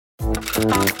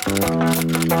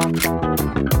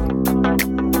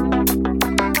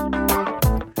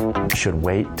Should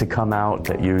wait to come out,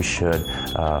 that you should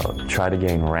try to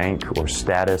gain rank or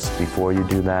status before you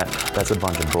do that. That's a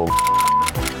bunch of bull.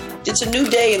 It's a new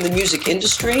day in the music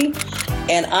industry,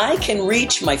 and I can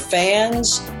reach my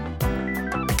fans.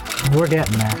 We're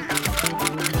getting there.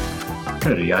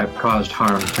 I've caused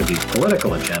harm to the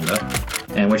political agenda,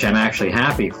 and which I'm actually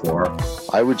happy for.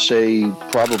 I would say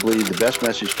probably the best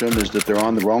message to them is that they're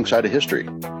on the wrong side of history.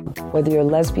 Whether you're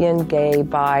lesbian, gay,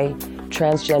 bi,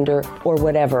 transgender, or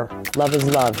whatever, love is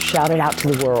love. Shout it out to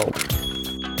the world.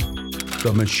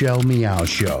 The Michelle Meow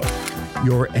Show.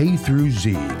 Your A through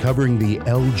Z, covering the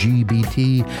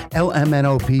LGBT,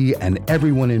 LMNOP, and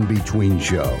everyone in between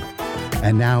show.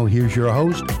 And now here's your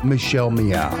host, Michelle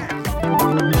Meow.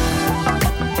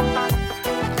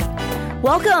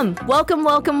 Welcome, welcome,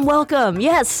 welcome, welcome.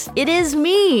 Yes, it is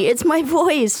me. It's my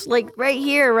voice, like right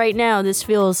here, right now. This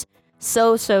feels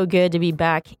so good to be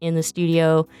back in the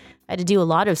studio. I had to do a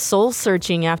lot of soul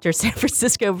searching after San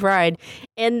Francisco Pride.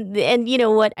 And you know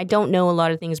what? I don't know a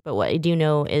lot of things, but what I do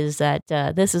know is that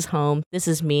this is home. This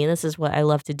is me. This is what I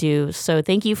love to do. So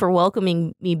thank you for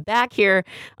welcoming me back here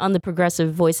on the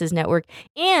Progressive Voices Network.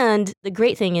 And the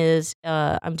great thing is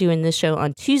I'm doing this show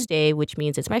on Tuesday, which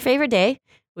means it's my favorite day,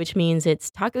 which means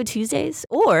it's Taco Tuesdays,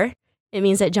 or it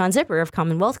means that John Zipper of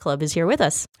Commonwealth Club is here with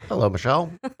us. Hello,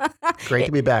 Michelle. Great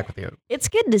to be back with you. It's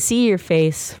good to see your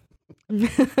face.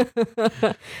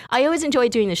 I always enjoy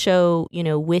doing the show,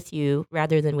 with you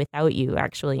rather than without you,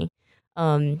 actually.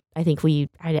 I think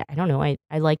I don't know, I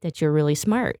like that you're really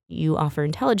smart. You offer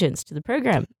intelligence to the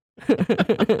program.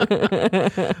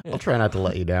 I'll try not to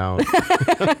let you down.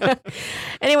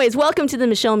 Anyways, welcome to the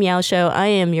Michelle Meow Show. I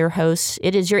am your host.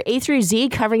 It is your A through Z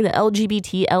covering the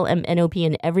LGBT, LMNOP,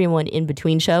 and everyone in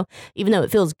between show. Even though it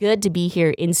feels good to be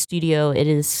here in studio, it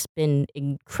has been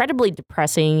incredibly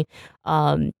depressing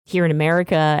here in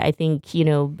America. I think,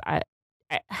 I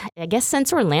guess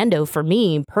since Orlando for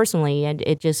me personally, and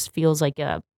it just feels like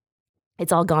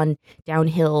it's all gone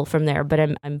downhill from there, but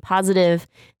I'm positive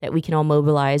that we can all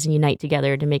mobilize and unite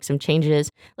together to make some changes.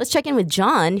 Let's check in with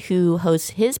John, who hosts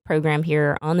his program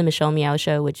here on the Michelle Meow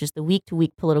Show, which is the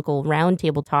week-to-week political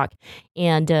roundtable talk.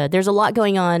 And there's a lot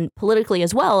going on politically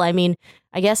as well. I mean,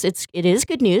 I guess it is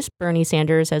good news. Bernie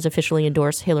Sanders has officially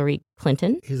endorsed Hillary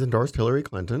Clinton. He's endorsed Hillary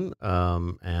Clinton,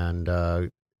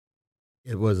 and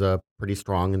it was a pretty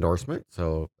strong endorsement.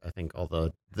 So I think all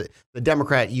the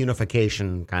Democrat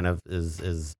unification kind of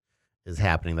is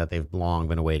happening that they've long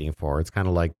been waiting for. It's kind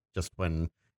of like just when,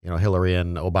 Hillary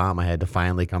and Obama had to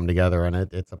finally come together, and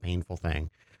it's a painful thing.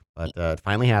 But it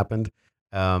finally happened.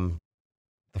 The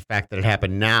fact that it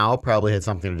happened now probably had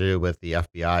something to do with the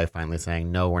FBI finally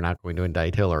saying, no, we're not going to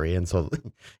indict Hillary. And so,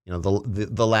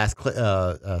 the last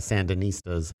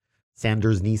Sandersnistas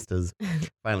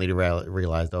finally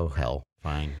realized, oh, hell.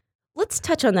 Fine. Let's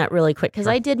touch on that really quick, because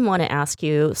I did want to ask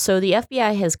you. So the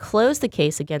FBI has closed the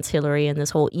case against Hillary in this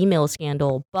whole email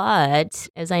scandal, but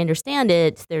as I understand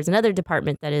it, there's another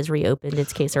department that has reopened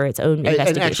its case, or its own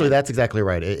investigation. And actually, that's exactly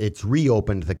right. It's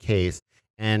reopened the case,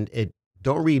 and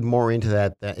don't read more into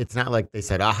that. It's not like they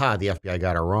said, aha, the FBI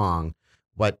got it wrong,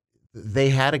 but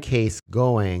they had a case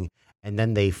going, and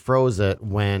then they froze it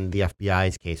when the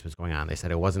FBI's case was going on. They said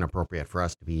it wasn't appropriate for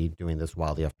us to be doing this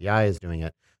while the FBI is doing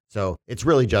it. So it's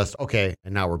really just, okay,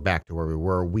 and now we're back to where we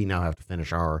were. We now have to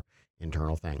finish our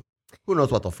internal thing. Who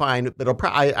knows what they'll find, but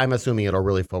I'm assuming it'll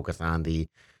really focus on the,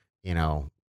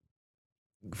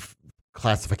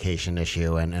 classification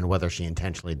issue and whether she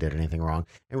intentionally did anything wrong.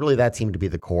 And really that seemed to be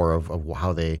the core of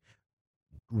how they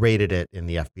rated it in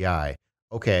the FBI.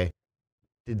 Okay,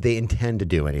 did they intend to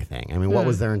do anything? I mean, what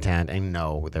was their intent? And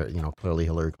no, clearly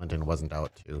Hillary Clinton wasn't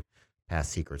out to pass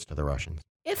secrets to the Russians.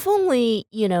 If only,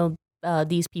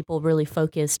 these people really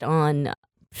focused on,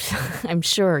 I'm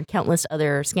sure, countless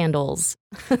other scandals.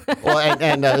 Well,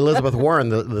 and Elizabeth Warren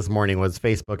this morning was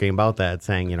Facebooking about that,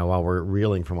 saying, while we're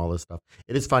reeling from all this stuff.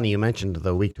 It is funny, you mentioned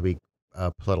the week-to-week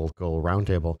political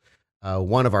roundtable.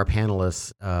 One of our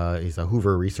panelists, he's a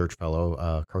Hoover Research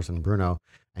Fellow, Carson Bruno,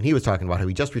 and he was talking about how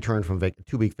he just returned from a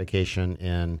 2-week vacation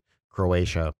in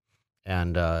Croatia.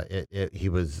 And he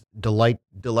was delighted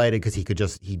because he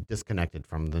disconnected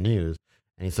from the news.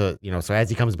 And so as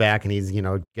he comes back and he's,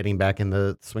 getting back in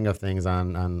the swing of things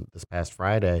on this past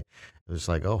Friday, it was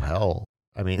like, oh, hell.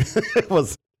 I mean, it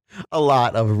was a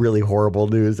lot of really horrible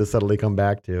news to suddenly come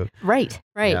back to. Right.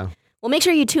 Yeah. Well, make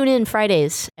sure you tune in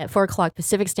Fridays at 4 o'clock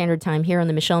Pacific Standard Time here on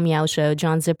the Michelle Meow Show.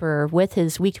 John Zipper with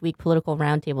his week-to-week political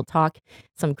roundtable talk.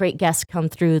 Some great guests come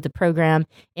through the program.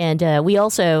 And we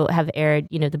also have aired,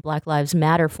 the Black Lives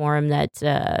Matter forum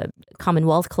that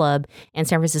Commonwealth Club and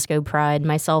San Francisco Pride,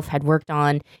 myself, had worked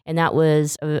on. And that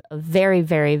was a very,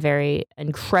 very, very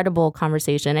incredible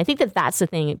conversation. I think that that's the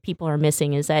thing people are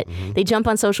missing is that they jump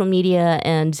on social media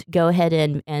and go ahead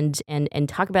and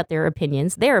talk about their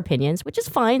opinions, which is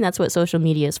fine. That's what social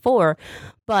media is for.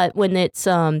 But when it's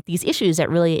these issues that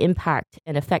really impact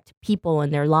and affect people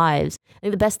and their lives, I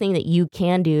think the best thing that you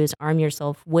can do is arm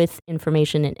yourself with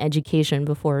information and education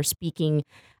before speaking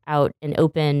out and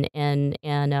open and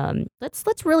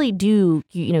let's really do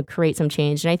create some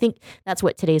change. And I think that's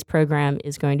what today's program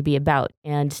is going to be about,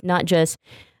 and not just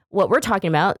what we're talking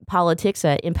about, politics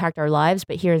that impact our lives,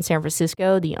 but here in San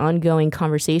Francisco, the ongoing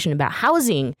conversation about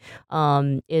housing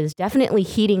is definitely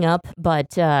heating up.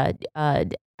 But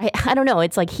I don't know,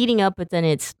 it's like heating up, but then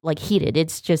it's like heated.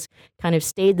 It's just kind of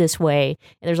stayed this way.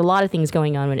 And there's a lot of things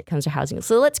going on when it comes to housing.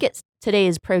 So let's get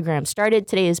today's program started.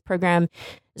 Today's program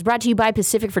is brought to you by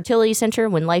Pacific Fertility Center.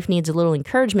 When life needs a little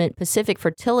encouragement, Pacific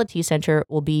Fertility Center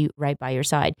will be right by your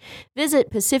side. Visit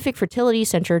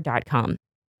pacificfertilitycenter.com.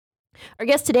 Our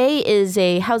guest today is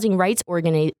a housing rights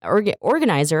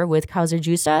organizer with Causa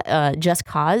Justa, Just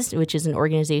Cause, which is an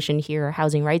organization here, a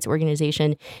housing rights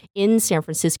organization in San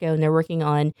Francisco, and they're working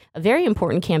on a very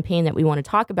important campaign that we want to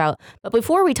talk about. But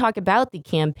before we talk about the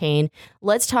campaign,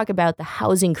 let's talk about the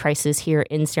housing crisis here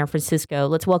in San Francisco.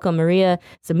 Let's welcome Maria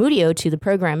Zamudio to the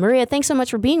program. Maria, thanks so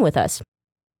much for being with us.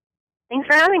 Thanks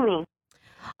for having me.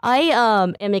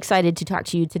 I am excited to talk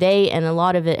to you today, and a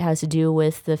lot of it has to do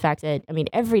with the fact that,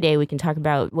 every day we can talk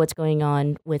about what's going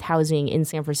on with housing in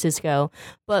San Francisco,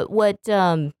 but what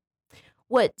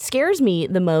scares me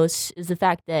the most is the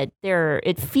fact that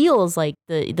it feels like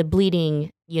the bleeding,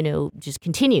 just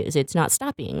continues. It's not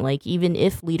stopping. Like, even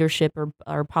if leadership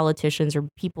or politicians or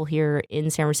people here in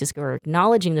San Francisco are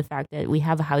acknowledging the fact that we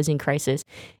have a housing crisis,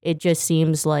 it just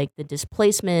seems like the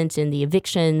displacement and the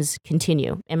evictions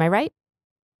continue. Am I right?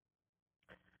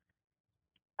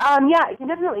 Yeah, it can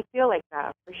definitely feel like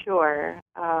that, for sure.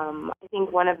 I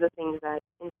think one of the things that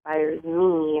inspires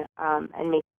me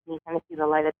and makes me kind of see the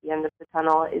light at the end of the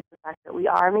tunnel is the fact that we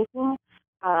are making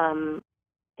an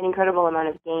incredible amount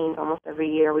of gains almost every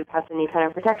year. We pass a new kind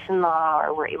of protection law,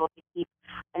 or we're able to keep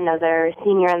another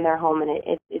senior in their home, and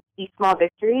it's these small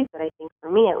victories that I think,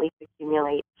 for me at least,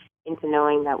 accumulate into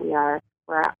knowing that we are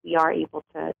able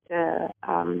to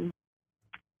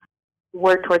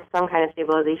work towards some kind of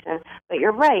stabilization. But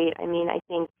you're right. I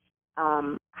think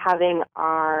having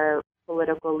our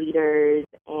political leaders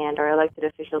and our elected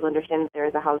officials understand that there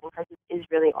is a housing crisis is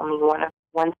really only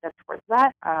one step towards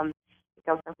that.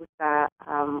 Causa Justa,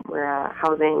 we're a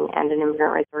housing and an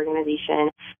immigrant rights organization,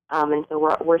 and so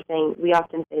we're saying, we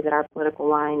often say that our political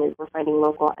line is we're fighting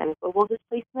local and global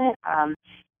displacement,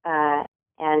 and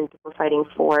we're fighting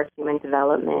for human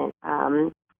development.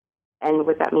 And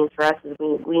what that means for us is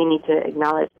we need to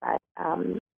acknowledge that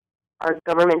our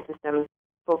government system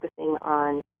focusing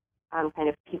on kind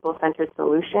of people-centered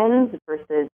solutions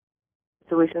versus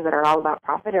solutions that are all about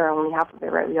profit are only half of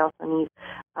it, right? We also need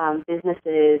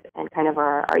businesses and kind of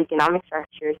our economic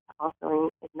structures to also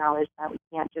acknowledge that we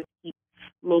can't just keep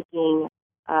making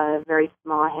a very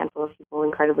small handful of people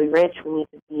incredibly rich. We need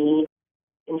to be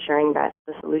ensuring that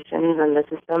the solutions and the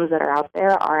systems that are out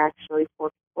there are actually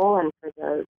for people and for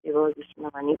the stabilization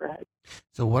of our neighborhoods.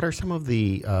 So what are some of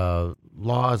the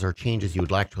laws or changes you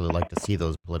would actually like to see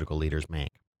those political leaders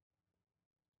make?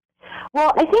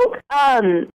 Well, I think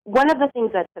one of the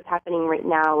things that's happening right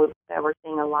now that we're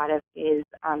seeing a lot of is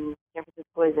San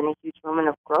Francisco is in a huge moment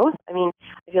of growth. I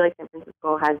feel like San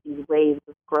Francisco has these waves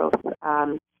of growth,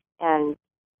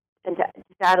 and to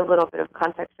add a little bit of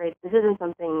context, right, this isn't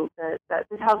something that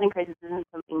this housing crisis isn't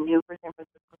something new for San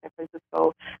Francisco. San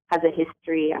Francisco has a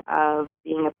history of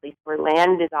being a place where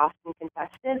land is often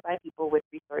contested by people with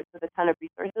resources, with a ton of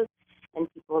resources, and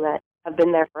people that have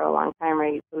been there for a long time,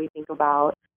 right? So we think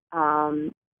about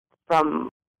from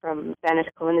Spanish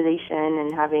colonization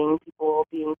and having people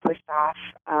being pushed off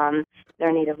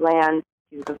their native lands,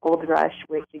 to the gold rush,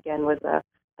 which again was a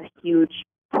huge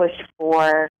push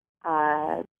for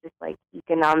just like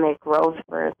economic growth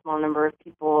for a small number of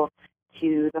people,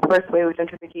 to the first wave of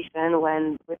gentrification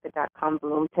with the dot-com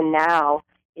boom, to now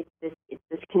it's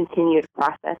this continued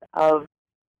process of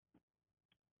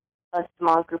a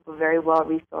small group of very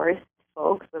well-resourced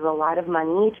folks with a lot of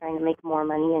money trying to make more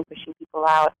money and pushing people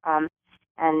out.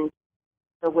 And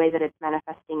the way that it's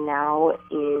manifesting now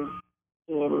is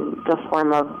in the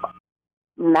form of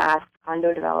mass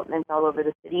condo developments all over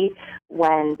the city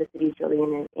when the city is really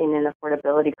in an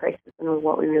affordability crisis. And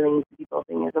what we really need to be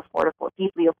building is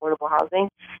deeply affordable housing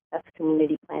that's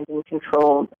community planned and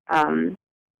controlled. And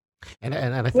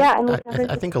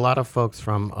I think a lot of folks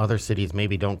from other cities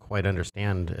maybe don't quite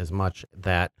understand as much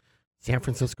that San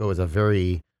Francisco is a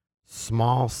very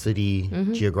small city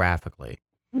geographically.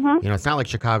 Mm-hmm. It's not like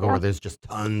Chicago where there's just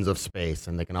tons of space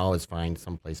and they can always find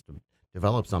some place to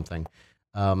develop something.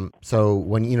 So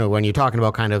when you're talking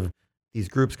about kind of these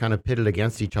groups kind of pitted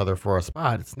against each other for a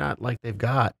spot, it's not like they've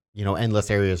got endless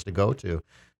areas to go to.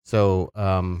 So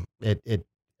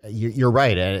you're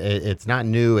right. It's not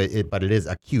new, but it is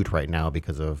acute right now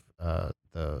because of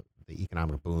the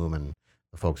economic boom and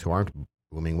the folks who aren't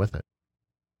booming with it.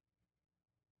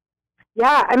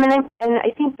 Yeah, I mean, and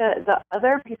I think the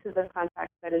other piece of the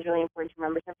context that is really important to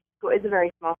remember, San Francisco is a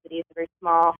very small city. It's a very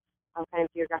small kind of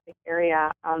geographic area.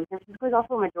 San Francisco is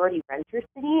also a majority renter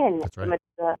city, and that's right.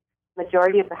 The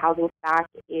majority of the housing stack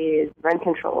is rent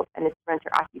controlled, and it's renter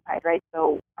occupied, right?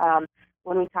 So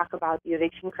when we talk about the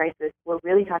eviction crisis, we're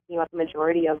really talking about the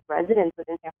majority of residents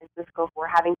within San Francisco who are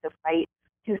having to fight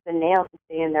tooth and nail to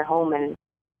stay in their home. And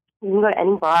you can go to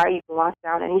any bar, you can walk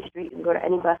down any street, you can go to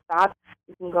any bus stop,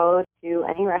 you can go to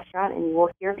any restaurant, and you will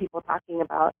hear people talking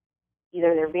about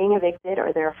either they're being evicted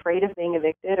or they're afraid of being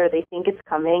evicted or they think it's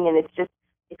coming, and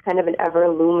it's kind of an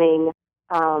ever-looming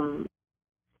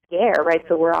scare, right?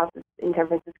 So we're also in San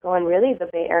Francisco and really the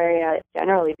Bay Area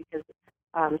generally, because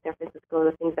San Francisco,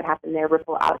 the things that happen there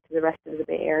ripple out to the rest of the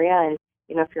Bay Area. And,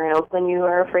 if you're in Oakland, you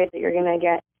are afraid that you're going to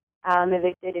get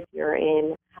evicted. If you're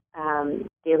in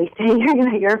Daly City,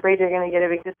 you're afraid you're going to get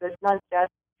evicted. So it's not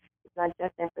just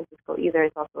San Francisco either.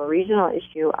 It's also a regional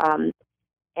issue,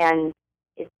 and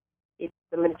it's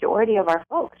the majority of our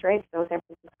folks, right? So San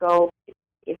Francisco,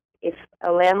 if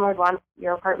a landlord wants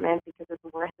your apartment because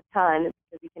it's worth a ton,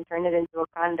 because he can turn it into a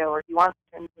condo, or he wants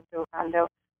to turn it into a condo,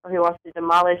 or he wants to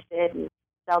demolish it and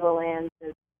sell the land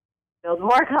to build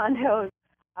more condos,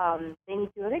 they need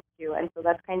to evict you. And so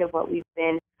that's kind of what we've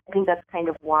been. I think that's kind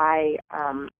of why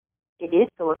it is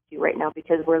so acute right now,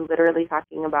 because we're literally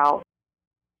talking about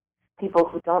people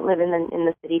who don't live in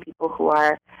the city, people who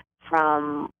are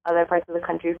from other parts of the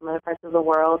country, from other parts of the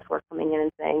world, who are coming in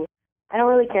and saying, I don't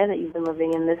really care that you've been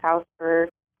living in this house for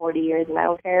 40 years, and I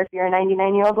don't care if you're a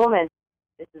 99-year-old woman.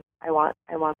 I want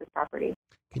this property.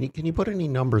 Can you put any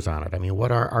numbers on it? I mean,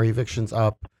 what are evictions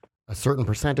up a certain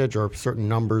percentage or certain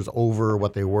numbers over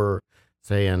what they were,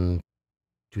 say, in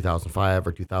 2005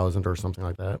 or 2000 or something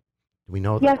like that? Do we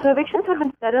know that? Yeah, so evictions have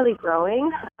been steadily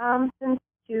growing since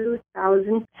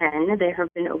 2010. There have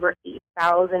been over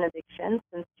 8,000 evictions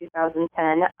since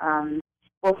 2010.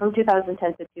 From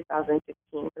 2010 to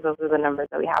 2015, so those are the numbers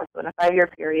that we have. So in a 5-year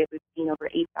period, we've seen over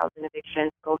 8,000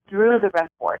 evictions go through the rent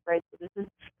board, right? So this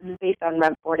is based on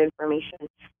rent board information.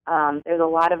 There's a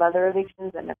lot of other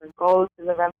evictions that never go to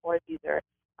the rent board. These are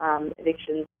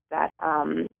evictions that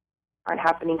aren't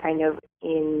happening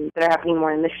that are happening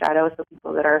more in the shadows. So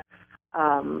people that are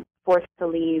forced to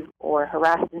leave or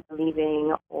harassed into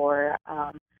leaving, or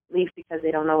leave because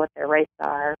they don't know what their rights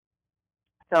are.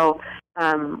 So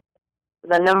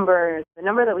the number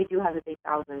that we do have is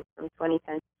 8,000 from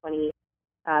 2010 to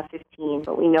 2015,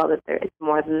 but we know that it's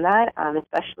more than that,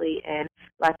 especially in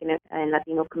Latin and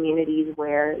Latino communities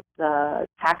where the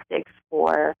tactics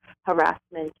for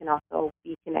harassment can also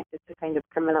be connected to kind of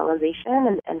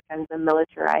criminalization and kind of the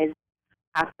militarized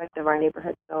aspect of our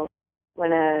neighborhood. So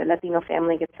when a Latino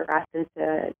family gets harassed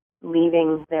into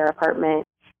leaving their apartment,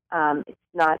 it's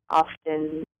not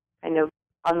often kind of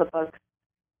on the books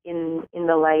in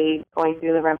the light, going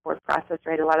through the rent board process,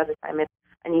 right? A lot of the time it's,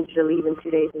 I need you to leave in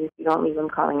 2 days, and if you don't leave, I'm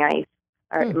calling ICE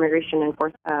or immigration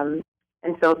enforcement.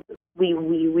 And so we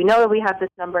know that we have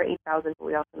this number, 8,000, but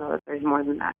we also know that there's more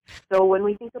than that. So when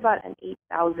we think about an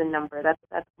 8,000 number, that's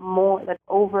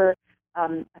over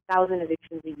 1,000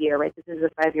 evictions a year, right? This is a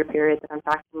 5-year period that I'm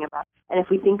talking about. And if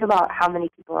we think about how many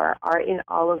people are in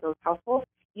all of those households,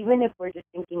 even if we're just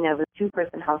thinking of a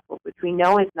 2-person household, which we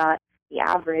know is not the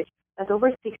average, that's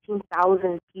over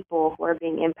 16,000 people who are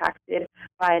being impacted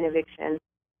by an eviction.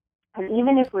 And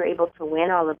even if we're able to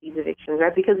win all of these evictions,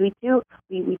 right, because we do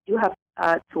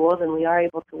have tools, and we are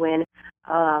able to win.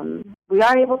 We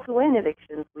are able to win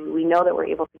evictions. We know that we're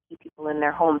able to keep people in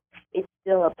their homes. It's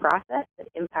still a process that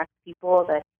impacts people,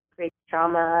 that creates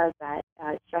trauma, that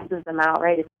stresses them out,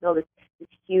 right? It's still this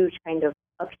huge kind of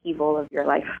upheaval of your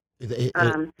life. It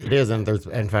is, and there's,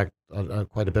 in fact,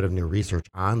 quite a bit of new research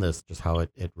on this, just how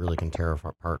it really can tear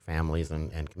apart families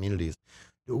and communities.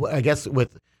 I guess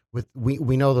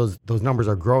we know those numbers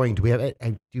are growing. Do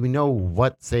we know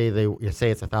what, say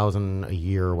it's 1,000 a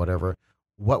year or whatever?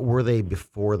 what were they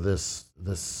before this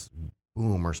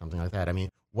boom or something like that? I mean,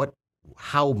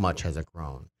 how much has it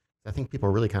grown? I think people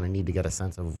really kind of need to get a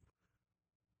sense of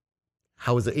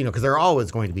how is it, because there are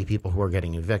always going to be people who are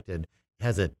getting evicted.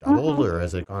 Has it doubled or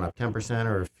has it gone up 10%?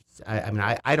 Or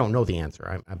I don't know the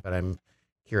answer, but I'm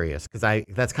curious because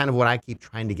that's kind of what I keep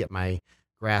trying to get my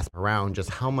grasp around.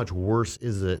 Just how much worse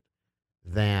is it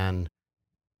than,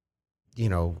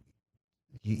 you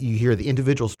hear the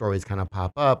individual stories kind of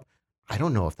pop up. I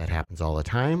don't know if that happens all the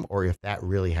time or if that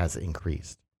really has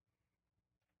increased.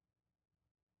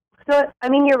 So, I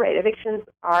mean, you're right. Evictions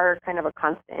are kind of a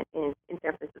constant in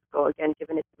San Francisco, again,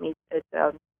 given it's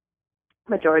a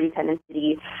majority tenant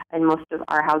city, and most of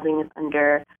our housing is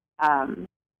under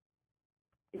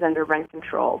rent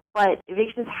control. But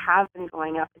evictions have been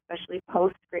going up, especially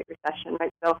post-Great Recession,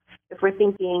 right? So if we're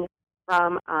thinking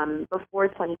from before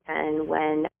 2010,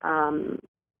 when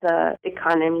the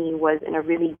economy was in a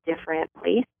really different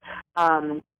place,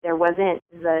 there wasn't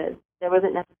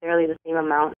necessarily the same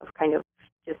amount of kind of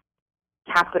just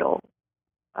capital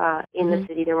in the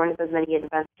city. There weren't as many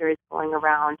investors going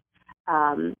around.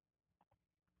 And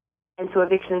so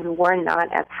evictions were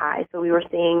not as high. So we were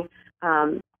seeing,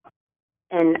 and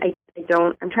I'm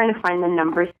trying to find the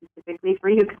numbers specifically for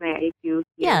you because I do.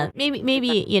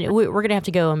 Maybe we're going to have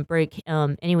to go on break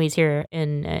anyways here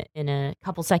in a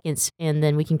couple seconds, and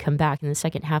then we can come back in the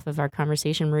second half of our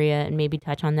conversation, Maria, and maybe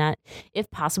touch on that if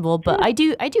possible. But I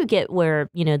do get where,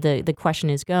 the question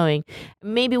is going.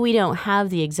 Maybe we don't have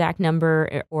the exact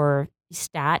number or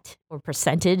stat or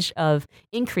percentage of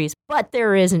increase, but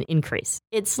there is an increase.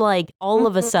 It's like all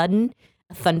of a sudden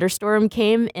a thunderstorm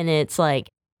came and it's like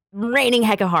raining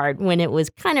hecka hard when it was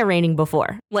kind of raining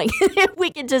before. Like we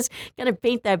could just kind of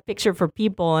paint that picture for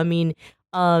people. I mean,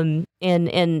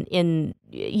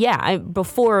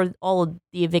 before all of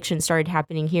the evictions started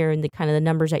happening here and the kind of the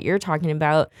numbers that you're talking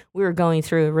about, we were going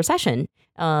through a recession.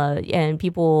 And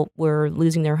people were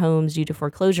losing their homes due to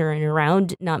foreclosure and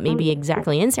around, not maybe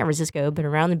exactly in San Francisco, but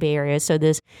around the Bay Area. So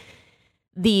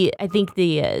I think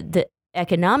the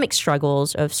economic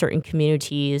struggles of certain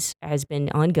communities has been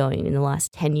ongoing in the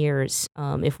last 10 years,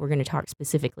 if we're going to talk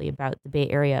specifically about the Bay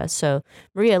Area. So,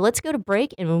 Maria, let's go to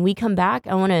break. And when we come back,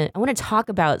 I want to talk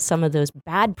about some of those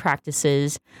bad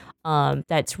practices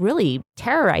that's really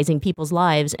terrorizing people's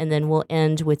lives. And then we'll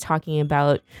end with talking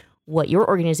about what your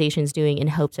organization is doing in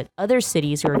hopes that other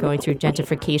cities who are going through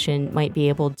gentrification might be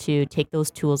able to take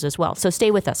those tools as well. So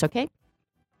stay with us, okay?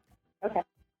 Okay.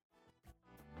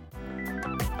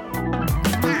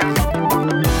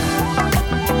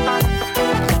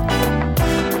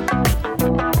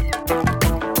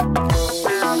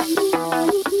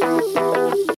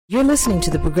 You're listening to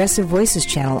the Progressive Voices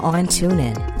channel on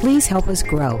TuneIn. Please help us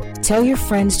grow. Tell your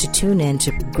friends to tune in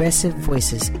to Progressive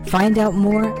Voices. Find out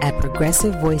more at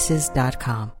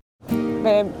progressivevoices.com.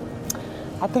 Babe,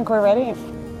 I think we're ready.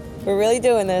 We're really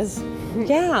doing this.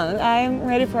 Yeah, I'm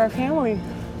ready for our family.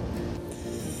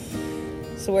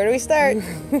 So where do we start?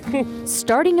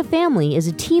 Starting a family is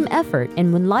a team effort,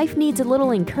 and when life needs a little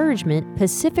encouragement,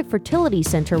 Pacific Fertility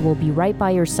Center will be right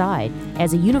by your side.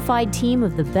 As a unified team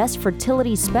of the best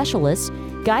fertility specialists,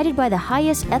 guided by the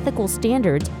highest ethical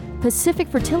standards, Pacific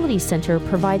Fertility Center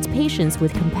provides patients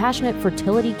with compassionate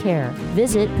fertility care.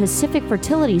 Visit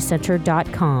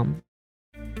pacificfertilitycenter.com.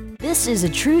 This is a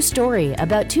true story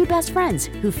about two best friends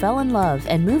who fell in love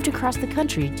and moved across the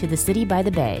country to the city by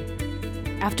the bay.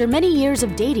 After many years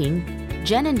of dating,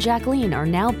 Jen and Jacqueline are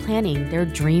now planning their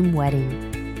dream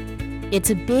wedding.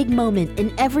 It's a big moment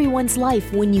in everyone's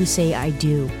life when you say I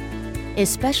do,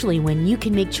 especially when you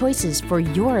can make choices for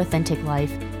your authentic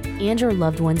life and your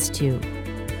loved ones too.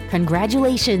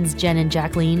 Congratulations, Jen and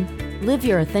Jacqueline. Live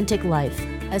your authentic life.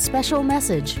 A special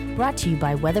message brought to you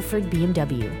by Weatherford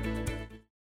BMW.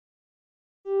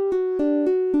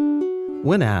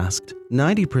 When asked,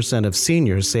 90% of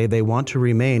seniors say they want to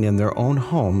remain in their own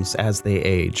homes as they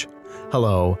age.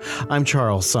 Hello, I'm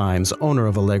Charles Symes, owner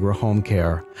of Allegra Home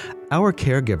Care. Our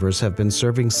caregivers have been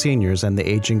serving seniors and the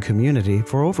aging community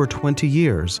for over 20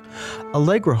 years.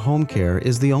 Allegra Home Care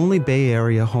is the only Bay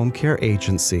Area home care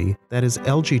agency that is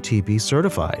LGTB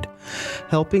certified.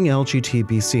 Helping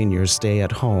LGTB seniors stay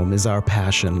at home is our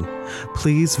passion.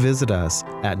 Please visit us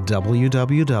at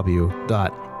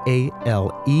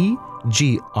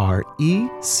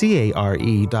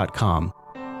www.alegrecare.com.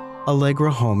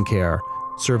 Allegra Home Care,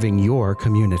 serving your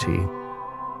community.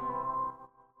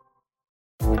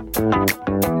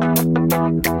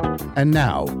 And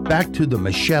now, back to the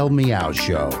Michelle Meow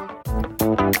Show.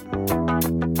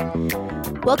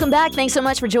 Welcome back. Thanks so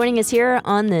much for joining us here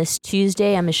on this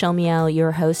Tuesday. I'm Michelle Meow,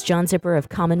 your host. John Zipper of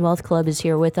Commonwealth Club is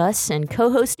here with us and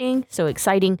co-hosting. So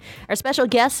exciting. Our special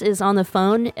guest is on the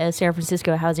phone, San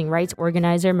Francisco housing rights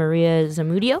organizer Maria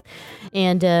Zamudio.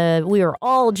 And we are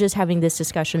all just having this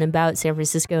discussion about San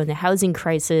Francisco and the housing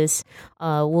crisis.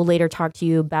 We'll later talk to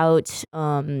you about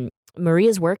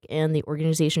Maria's work and the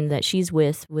organization that she's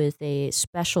with a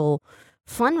special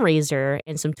fundraiser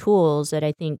and some tools that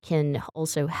I think can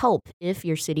also help if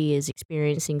your city is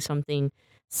experiencing something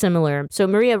similar. So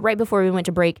Maria, right before we went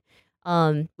to break,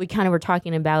 we kind of were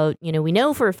talking about, we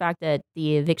know for a fact that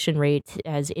the eviction rate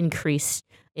has increased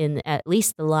in at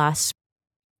least the last,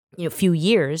 few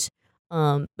years.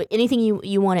 But anything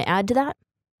you want to add to that?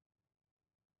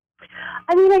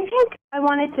 I mean, I think I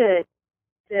wanted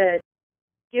to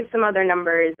give some other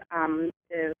numbers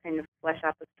to kind of flesh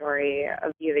out the story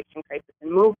of the eviction crisis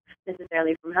and move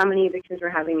necessarily from how many evictions we're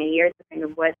having a year to kind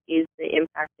of what is the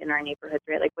impact in our neighborhoods,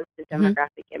 right? Like, what's the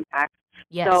demographic impact?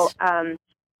 Yes. So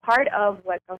part of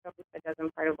what Causa does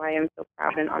and part of why I'm so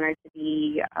proud and honored to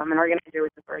be an organizer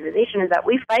with this organization is that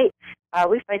we fight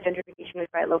gentrification, we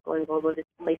fight local and global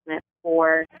displacement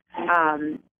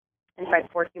and fight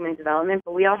for human development,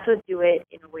 but we also do it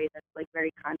in a way that's like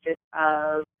very conscious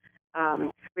of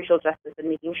racial justice and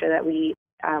making sure that we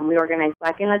organize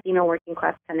Black and Latino working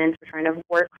class tenants. We're trying to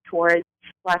work towards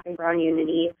Black and Brown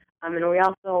unity, and we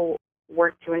also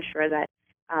work to ensure that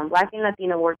Black and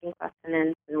Latino working class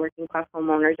tenants and working class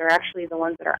homeowners are actually the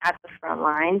ones that are at the front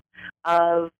line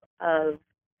of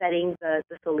setting the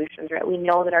solutions. Right, we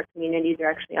know that our communities are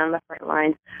actually on the front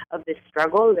lines of this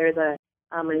struggle.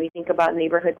 When we think about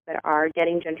neighborhoods that are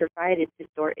getting gentrified, it's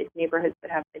neighborhoods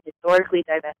that have been historically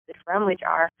divested from, which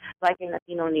are Black and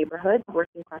Latino neighborhoods,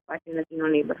 working class Black and Latino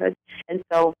neighborhoods. And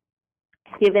so,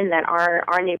 given that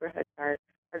our neighborhoods are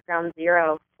ground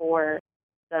zero for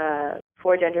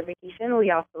gentrification,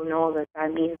 we also know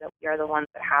that means that we are the ones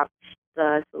that have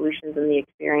the solutions and the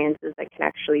experiences that can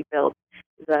actually build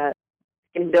the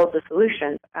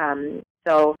solutions.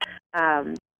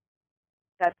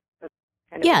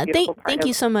 Thank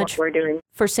you so much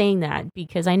for saying that,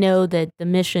 because I know that the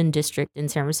Mission District in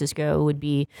San Francisco would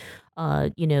be,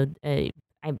 I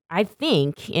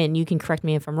think, and you can correct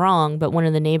me if I'm wrong, but one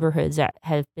of the neighborhoods that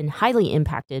have been highly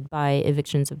impacted by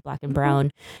evictions of Black and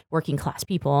Brown working class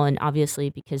people. And obviously,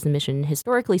 because the Mission,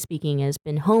 historically speaking, has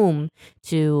been home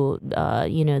to,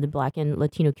 the Black and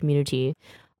Latino community.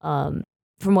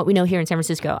 From what we know here in San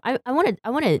Francisco, I want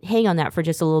to hang on that for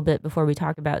just a little bit before we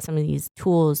talk about some of these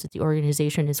tools that the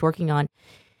organization is working on,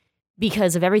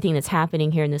 because of everything that's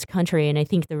happening here in this country. And I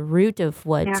think the root of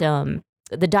what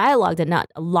the dialogue that not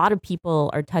a lot of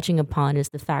people are touching upon is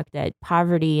the fact that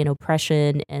poverty and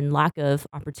oppression and lack of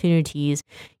opportunities,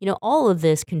 all of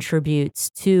this contributes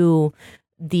to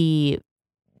the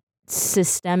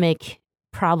systemic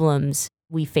problems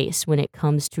we face when it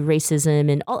comes to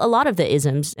racism and a lot of the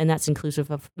isms, and that's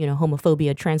inclusive of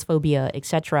homophobia, transphobia,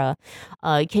 etc.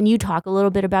 Can you talk a little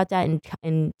bit about that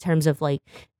in terms of like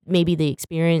maybe the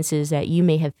experiences that you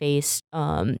may have faced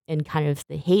and kind of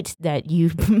the hate that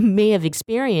you may have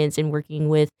experienced in working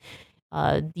with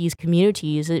these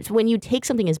communities? It's when you take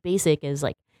something as basic as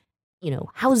like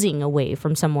housing away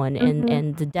from someone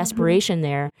and the desperation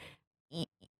there.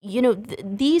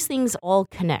 These things all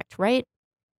connect, right?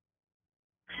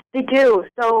 They do.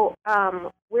 So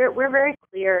we're very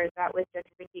clear that with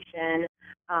gentrification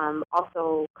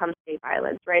also comes state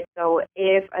violence, right? So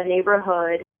if a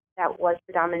neighborhood that was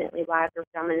predominantly Black or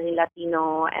predominantly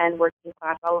Latino and working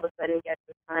class all of a sudden gets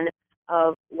a ton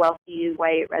of wealthy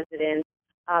white residents,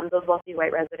 those wealthy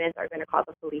white residents are going to call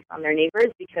the police on their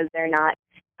neighbors because they're not,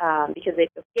 because they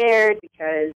feel scared,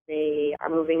 because they are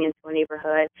moving into a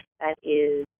neighborhood that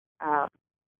is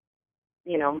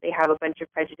they have a bunch of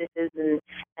prejudices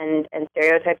and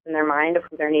stereotypes in their mind of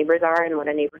who their neighbors are and what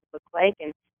a neighbor looks like,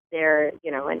 and they're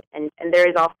and there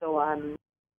is also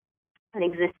an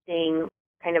existing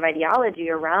kind of ideology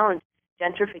around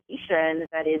gentrification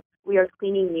that is we are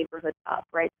cleaning neighborhoods up,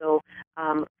 right? So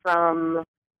from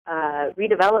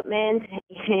redevelopment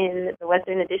in the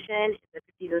Western Addition in the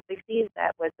 50s and 60s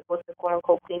that was supposed to quote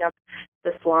unquote clean up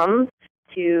the slums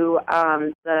to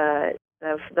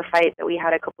the fight that we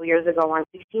had a couple years ago on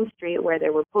 16th Street, where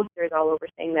there were posters all over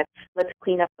saying that let's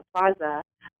clean up the plaza.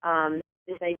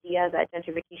 This idea that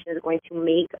gentrification is going to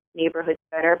make neighborhoods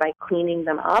better by cleaning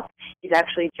them up is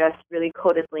actually just really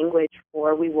coded language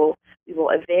for we will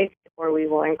evict or we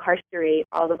will incarcerate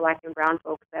all the Black and brown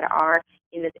folks that are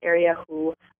in this area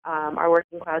who are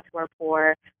working class, who are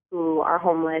poor, who are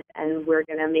homeless, and we're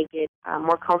going to make it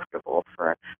more comfortable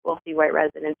for wealthy white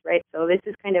residents, right? So this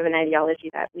is kind of an ideology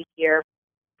that we hear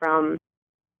from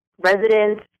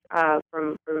residents,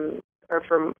 from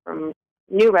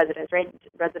new residents, right?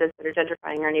 Residents that are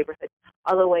gentrifying our neighborhoods,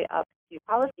 all the way up to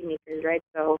policymakers, right?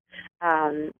 So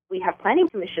we have planning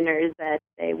commissioners that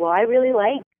say, well, I really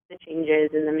like the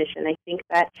changes in the mission. I think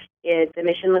that the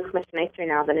mission looks much nicer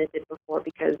now than it did before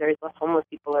because there's less homeless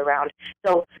people around.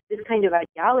 So this kind of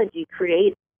ideology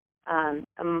creates a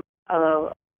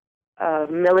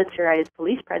militarized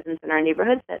police presence in our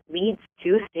neighborhoods that leads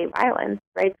to state violence,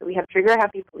 right? So we have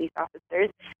trigger-happy police officers.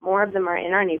 More of them are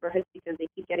in our neighborhoods because they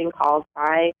keep getting calls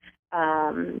by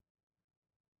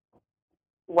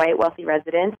white, wealthy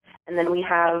residents. And then we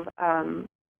have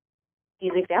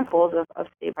these examples of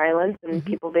state violence and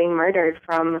people being murdered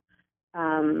from,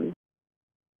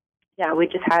 we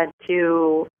just had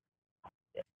 2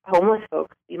 homeless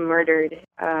folks be murdered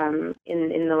in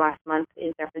the last month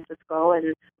in San Francisco, and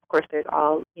of course there's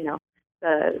all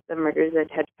the murders that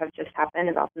have just happened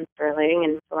in Alton Sterling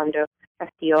and Philando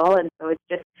Castile, and so it's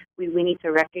just we need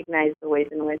to recognize the ways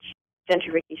in which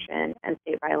gentrification and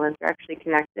state violence are actually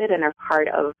connected and are part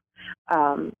of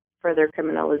further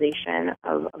criminalization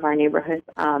of our neighborhoods,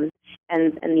 and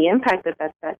the impact that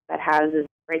has is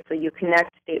right. So you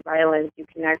connect state violence, you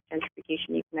connect gentrification,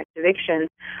 you connect evictions,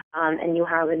 and you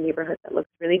have a neighborhood that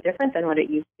looks really different than what it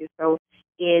used to. So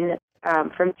in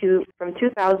from 2000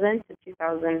 to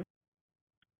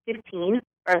 2015,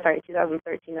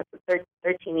 2013, that's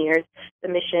 13 years, the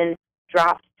mission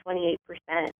dropped 28%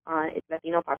 on its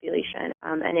Latino population,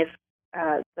 and if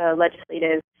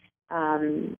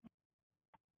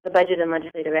the budget and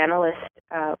legislative analyst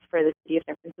for the city of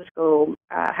San Francisco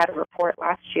had a report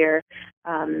last year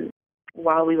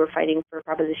while we were fighting for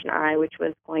Proposition I, which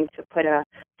was going to put a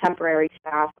temporary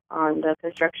stop on the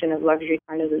construction of luxury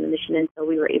condos in the mission until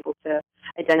we were able to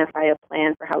identify a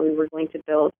plan for how we were going to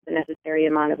build the necessary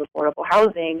amount of affordable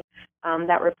housing.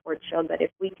 That report showed that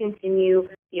if we continue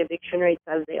the eviction rates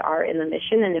as they are in the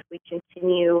mission, and if we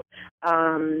continue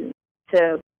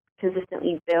to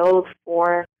consistently build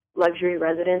for luxury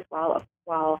residents while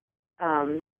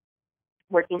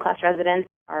working class residents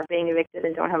are being evicted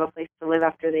and don't have a place to live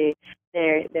after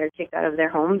they're kicked out of their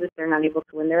homes if they're not able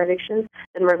to win their evictions,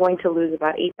 then we're going to lose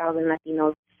about 8,000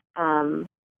 Latinos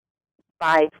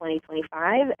by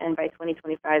 2025, and by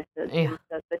 2025 the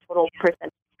total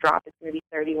percentage drop is going to be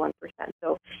 31%.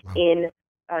 So in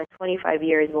 25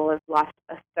 years we'll have lost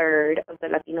a third of the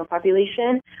Latino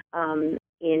population. We'll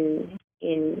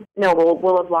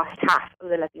have lost half of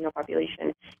the Latino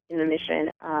population in the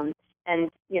mission. And,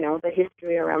 the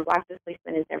history around Black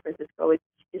displacement in San Francisco is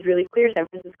really clear. San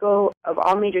Francisco, of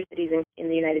all major cities in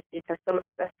the United States, has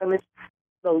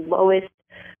the lowest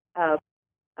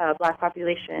Black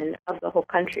population of the whole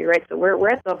country, right? So we're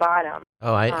at the bottom.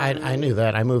 Oh, I knew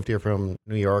that. I moved here from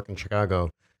New York and Chicago,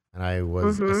 and I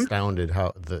was astounded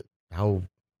how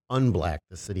unblack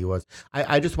the city was.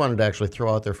 I just wanted to actually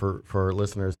throw out there for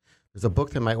listeners, there's a book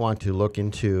they might want to look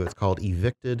into. It's called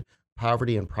Evicted: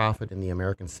 Poverty and Profit in the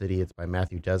American City. It's by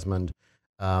Matthew Desmond,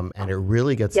 and it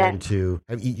really gets into.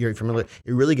 You're familiar.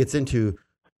 It really gets into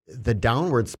the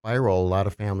downward spiral a lot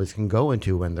of families can go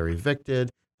into when they're evicted.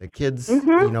 The kids,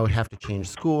 have to change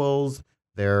schools.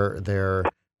 Their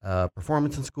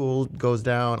performance in school goes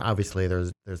down. Obviously,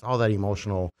 there's all that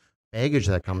emotional baggage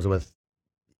that comes with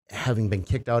having been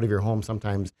kicked out of your home,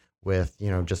 sometimes with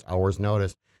just hours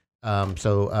notice.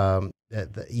 The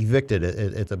Evicted,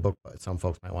 it's a book some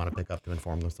folks might want to pick up to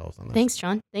inform themselves on this. Thanks,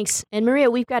 John. Thanks. And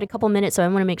Maria, we've got a couple minutes, so I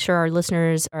want to make sure our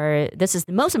listeners this is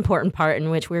the most important part in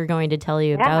which we're going to tell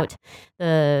you about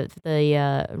the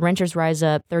Renters Rise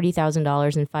Up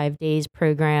 $30,000 in 5 days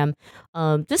program.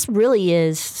 This really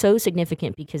is so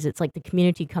significant because it's like the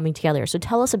community coming together. So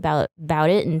tell us about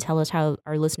it and tell us how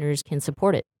our listeners can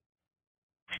support it.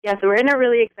 Yeah, so we're in a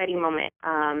really exciting moment.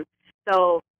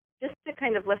 Just to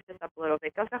kind of lift this up a little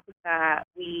bit, Causa Justa,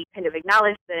 we kind of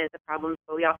acknowledge the problems,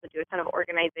 but we also do a ton of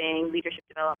organizing, leadership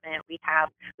development. We've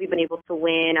been able to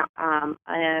win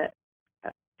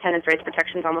tenants' rights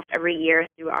protections almost every year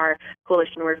through our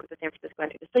coalition work with the San Francisco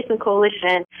Anti-Displacement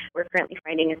Coalition. We're currently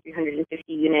fighting a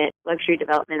 350-unit luxury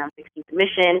development on 16th and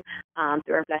Mission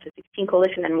through our Plaza 16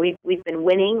 coalition, and we've been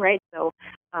winning, right? So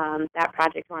that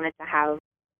project wanted to have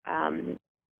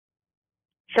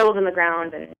shovels in the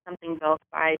ground and something built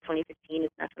by 2015.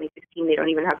 It's now 2016. They don't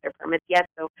even have their permits yet.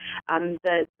 So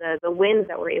the wins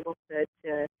that we're able to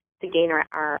gain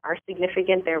are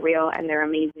significant. They're real and they're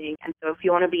amazing. And so if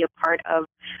you want to be a part of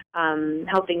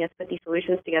helping us put these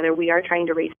solutions together, we are trying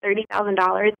to raise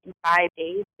 $30,000 in 5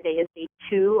 days. Today is day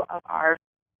 2 of our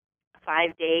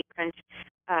 5-day crunch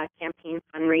campaign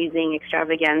fundraising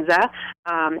extravaganza.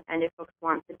 And if folks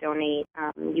want to donate,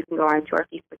 you can go onto our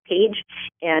Facebook page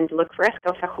and look for us,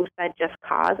 Causa, Justa, Just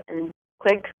Cause, and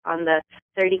click on the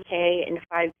 30K in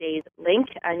 5 days link.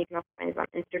 And you can also find us on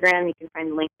Instagram. You can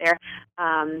find the link there.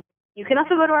 You can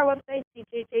also go to our website,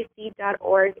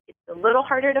 cjjc.org. It's a little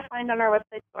harder to find on our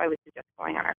website, so I would suggest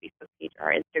going on our Facebook page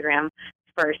or our Instagram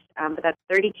first. But that's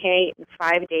 30K in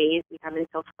 5 days. We have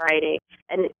until Friday.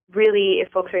 And really,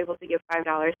 if folks are able to give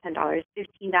 $5, $10,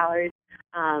 $15,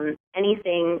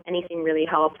 anything really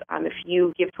helps. If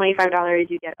you give $25,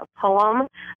 you get a poem,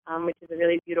 which is a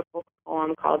really beautiful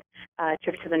poem called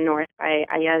Trip to the North by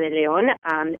Aya de Leon.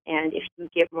 And if you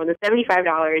give more than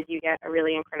 $75, you get a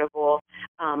really incredible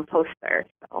poster.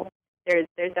 So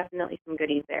there's definitely some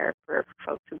goodies there for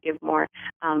folks who give more.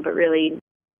 But really,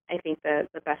 I think the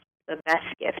best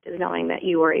gift is knowing that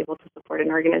you are able to support an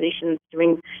organization that's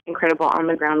doing incredible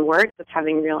on-the-ground work that's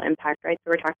having real impact, right?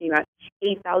 So we're talking about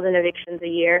 8,000 evictions a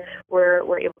year. We're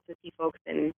able to see folks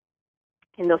in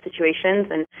those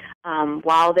situations, and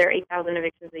while there are 8,000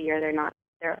 evictions a year, they're not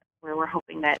there. Where we're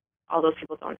hoping that all those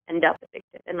people don't end up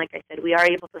evicted. And like I said, we are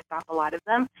able to stop a lot of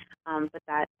them, but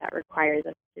that requires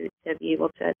us to be able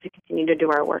to continue to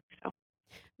do our work. So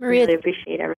Maria, I really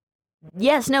appreciate everything.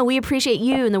 Yes, no, we appreciate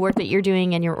you and the work that you're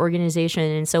doing and your organization.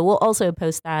 And so we'll also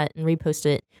post that and repost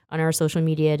it on our social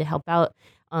media to help out.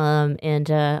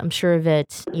 And I'm sure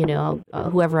that,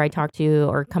 whoever I talk to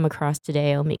or come across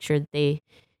today, I'll make sure that they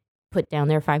put down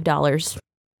their $5.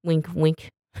 Wink,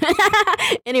 wink.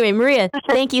 Anyway, Maria,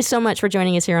 thank you so much for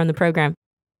joining us here on the program.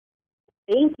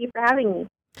 Thank you for having me.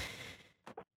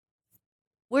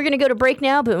 We're going to go to break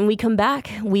now, but when we come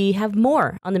back, we have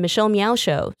more on the Michelle Meow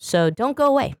Show. So don't go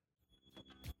away.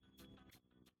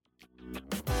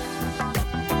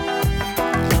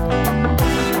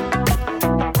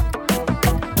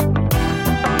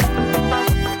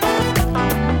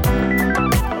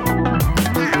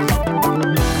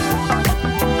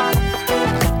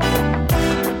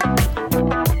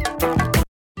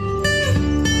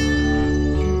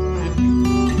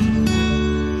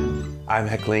 I'm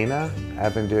Heklina.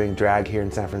 I've been doing drag here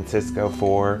in San Francisco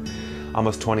for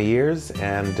almost 20 years,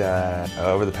 and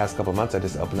over the past couple months I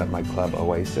just opened up my club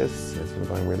Oasis. It's been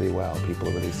going really well. People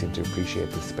really seem to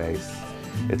appreciate the space.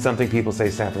 It's something people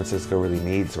say San Francisco really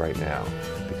needs right now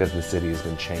because the city has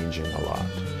been changing a lot.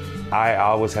 I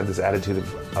always had this attitude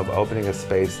of opening a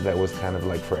space that was kind of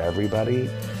like for everybody,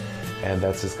 and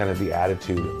that's just kind of the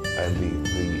attitude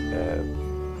and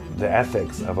the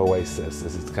ethics of Oasis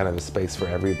is it's kind of a space for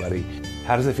everybody.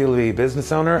 How does it feel to be a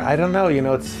business owner? I don't know.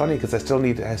 It's funny because I still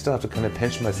have to kind of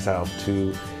pinch myself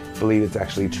to believe it's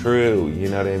actually true. You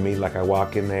know what I mean? Like I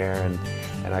walk in there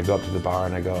and I go up to the bar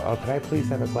and I go, oh, could I please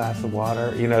have a glass of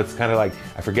water? It's kind of like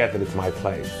I forget that it's my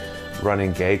place.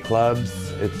 Running gay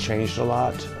clubs, it's changed a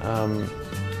lot.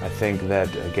 I think that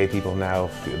gay people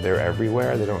now, they're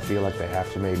everywhere. They don't feel like they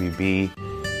have to maybe be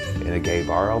in a gay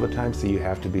bar all the time, so you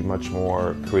have to be much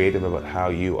more creative about how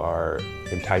you are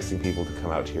enticing people to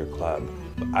come out to your club.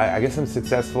 I guess I'm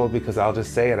successful because I'll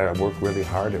just say it, I work really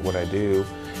hard at what I do.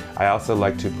 I also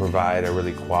like to provide a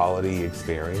really quality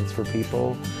experience for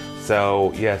people.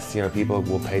 So yes, people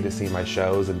will pay to see my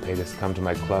shows and pay to come to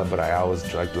my club, but I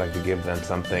always like to give them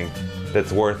something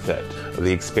that's worth it.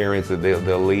 The experience that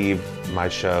they'll leave my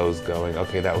shows going,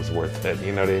 okay, that was worth it,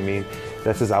 you know what I mean?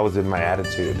 That's just always been my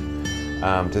attitude.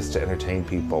 Just to entertain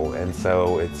people, and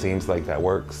so it seems like that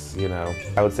works.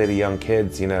 I would say to young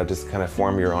kids, just kind of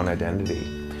form your own identity,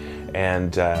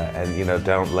 and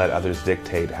don't let others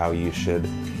dictate how you should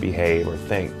behave or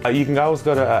think. You can always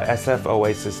go to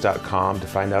sfoasis.com to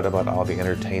find out about all the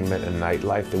entertainment and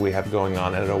nightlife that we have going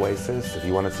on at Oasis. If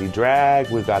you want to see drag,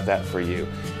 we've got that for you.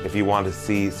 If you want to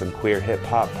see some queer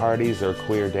hip-hop parties or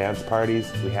queer dance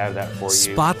parties, we have that for you.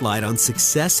 Spotlight on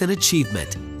Success and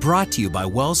Achievement, brought to you by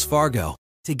Wells Fargo.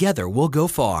 Together we'll go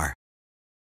far.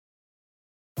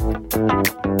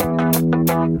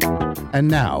 And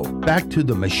now, back to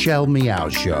the Michelle Meow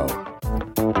Show.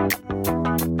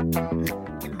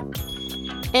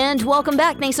 And welcome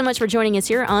back. Thanks so much for joining us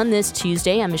here on this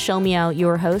Tuesday. I'm Michelle Meow,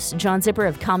 your host. John Zipper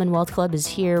of Commonwealth Club is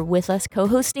here with us,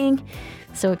 co-hosting.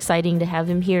 So exciting to have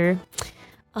him here.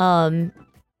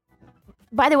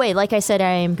 By the way, like I said,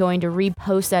 I am going to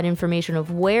repost that information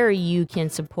of where you can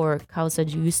support Causa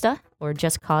Justa, or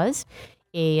Just Cause,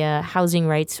 a housing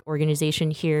rights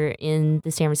organization here in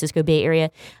the San Francisco Bay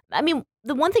Area. I mean,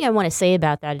 the one thing I want to say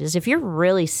about that is if you're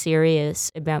really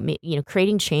serious about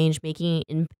creating change, making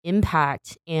an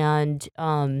impact, and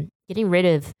getting rid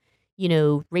of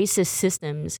racist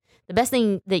systems, the best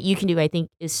thing that you can do, I think,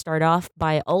 is start off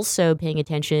by also paying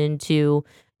attention to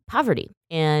poverty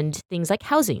and things like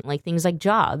housing, like things like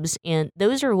jobs. And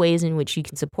those are ways in which you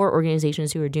can support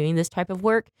organizations who are doing this type of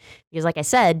work. Because like I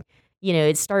said,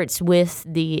 it starts with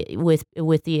the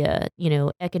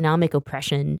economic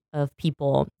oppression of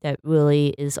people that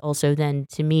really is also then,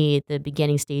 to me, the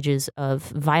beginning stages of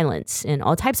violence and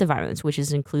all types of violence, which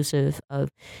is inclusive of,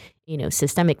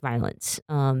 systemic violence.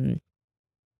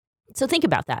 So think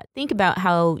about that. Think about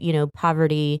how,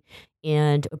 poverty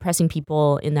and oppressing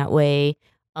people in that way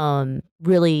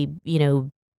really,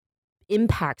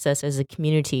 impacts us as a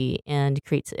community and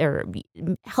creates, or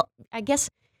I guess,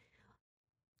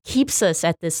 keeps us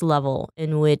at this level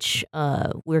in which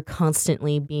we're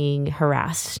constantly being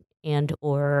harassed and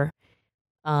or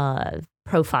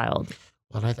profiled.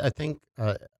 Well, I think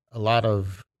a lot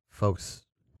of folks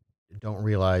don't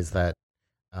realize that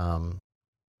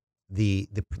the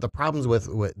problems with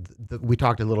we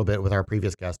talked a little bit with our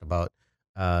previous guest about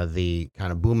the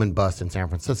kind of boom and bust in San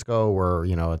Francisco, where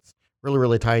it's really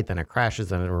really tight, then it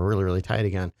crashes, and we're really really tight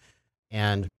again,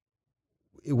 and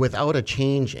without a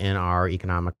change in our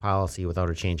economic policy, without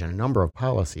a change in a number of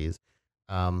policies,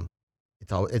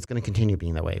 it's going to continue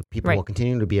being that way. People will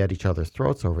continue to be at each other's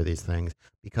throats over these things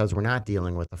because we're not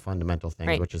dealing with the fundamental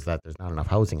things, which is that there's not enough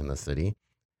housing in the city.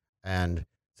 And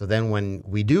so then when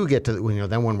we do get to,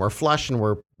 then when we're flush and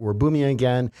we're booming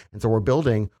again, and so we're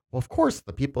building, well, of course,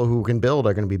 the people who can build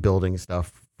are going to be building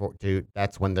stuff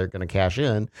that's when they're going to cash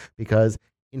in, because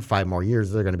in 5 more years,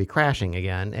 they're going to be crashing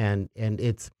again. And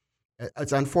it's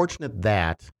unfortunate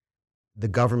that the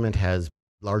government has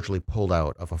largely pulled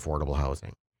out of affordable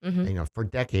housing. Mm-hmm. For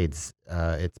decades,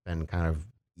 it's been kind of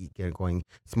going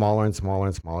smaller and smaller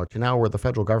and smaller to now where the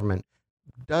federal government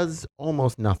does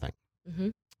almost nothing. Mm-hmm.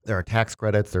 There are tax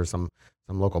credits. There's some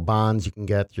local bonds you can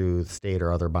get through the state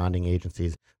or other bonding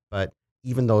agencies. But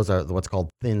even those are what's called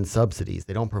thin subsidies.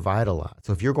 They don't provide a lot.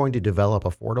 So if you're going to develop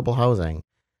affordable housing,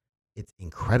 it's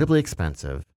incredibly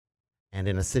expensive. And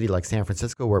in a city like San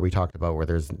Francisco, where we talked about, where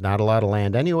there's not a lot of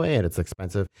land anyway, and it's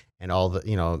expensive, and all the,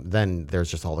 then there's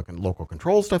just all the local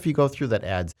control stuff you go through that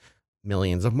adds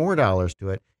millions of more dollars to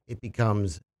it. It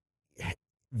becomes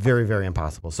very, very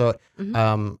impossible. So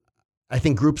I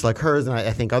think groups like hers, and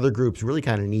I think other groups really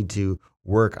kind of need to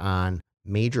work on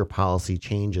major policy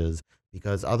changes,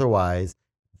 because otherwise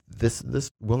this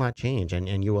will not change,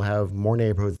 and you will have more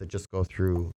neighborhoods that just go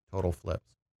through total flips.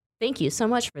 Thank you so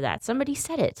much for that. Somebody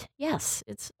said it. Yes,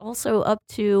 it's also up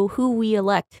to who we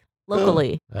elect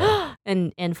locally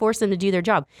and force them to do their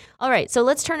job. All right, so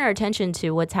let's turn our attention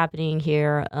to what's happening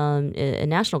here, a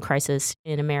national crisis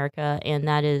in America, and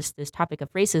that is this topic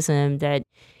of racism that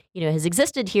has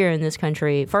existed here in this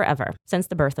country forever, since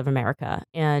the birth of America.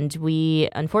 And we,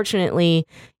 unfortunately,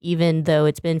 even though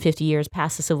it's been 50 years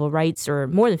past the civil rights, or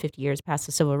more than 50 years past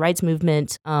the civil rights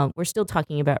movement, we're still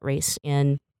talking about race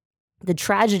and the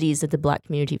tragedies that the Black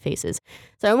community faces.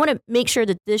 So I want to make sure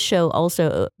that this show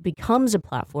also becomes a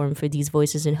platform for these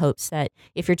voices, in hopes that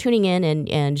if you're tuning in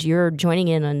and you're joining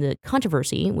in on the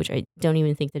controversy, which I don't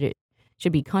even think that it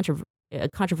should be a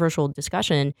controversial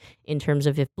discussion in terms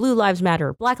of if Blue Lives Matter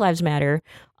or Black Lives Matter,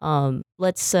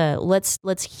 let's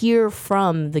hear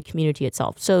from the community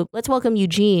itself. So let's welcome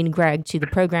Eugene Gregg to the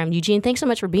program. Eugene, thanks so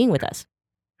much for being with us.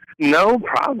 No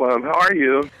problem. How are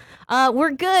you?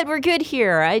 We're good. We're good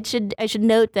here. I should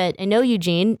note that I know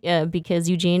Eugene because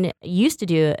Eugene used to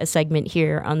do a segment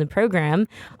here on the program,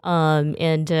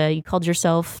 and you called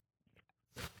yourself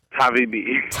Tavi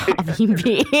B. Tavi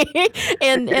B.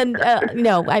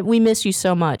 We miss you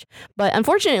so much. But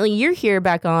unfortunately, you're here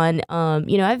back on.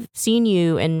 I've seen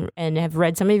you and have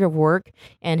read some of your work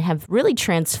and have really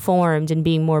transformed in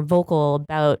being more vocal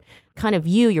about kind of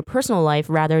your personal life,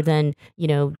 rather than,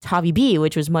 Tavi B,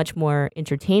 which was much more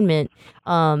entertainment.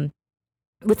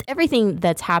 With everything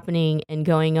that's happening and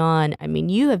going on, I mean,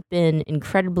 you have been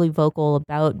incredibly vocal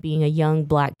about being a young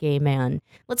Black gay man.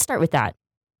 Let's start with that.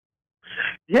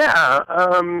 Yeah,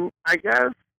 I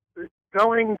guess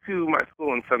going to my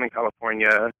school in Southern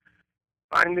California,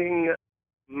 finding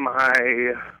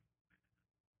my,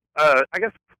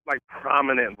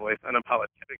 prominent voice,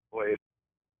 unapologetic voice,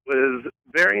 was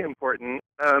very important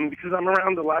because I'm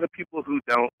around a lot of people who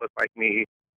don't look like me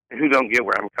and who don't get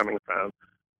where I'm coming from.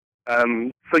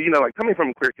 Coming from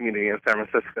a queer community in San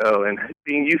Francisco and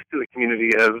being used to a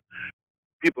community of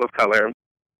people of color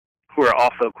who are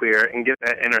also queer and get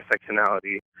that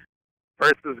intersectionality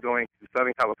versus going to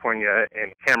Southern California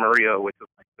and Camarillo, which is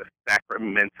like the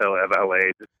Sacramento of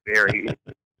LA, just very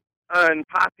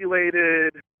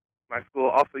unpopulated. My school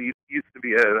also used to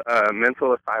be a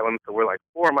mental asylum, so we're like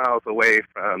 4 miles away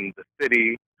from the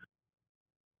city.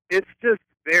 It's just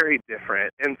very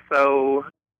different. And so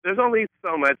there's only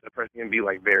so much a person can be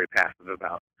like very passive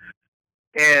about.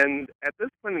 And at this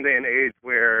point in the day and age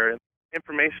where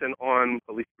information on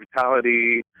police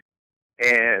brutality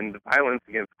and violence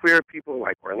against queer people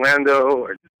like Orlando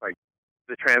or just like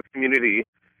the trans community,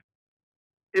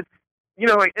 it's,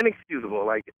 like inexcusable.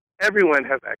 Like everyone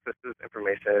has access to this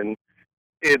information.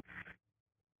 It's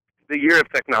the year of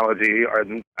technology, or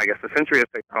I guess the century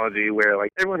of technology, where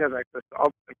like everyone has access to all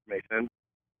this information,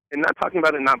 and not talking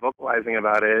about it, not vocalizing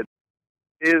about it,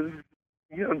 is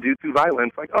due to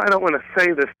violence. Like, oh, I don't want to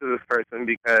say this to this person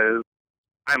because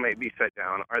I might be shut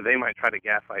down, or they might try to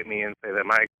gaslight me and say that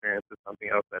my experience is something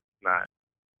else that's not.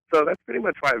 So that's pretty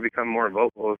much why I've become more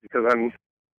vocal, is because I'm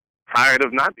tired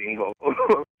of not being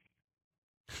vocal.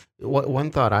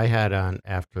 One thought I had on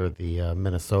after the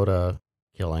Minnesota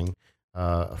killing,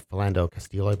 Philando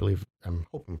Castillo, I believe, I'm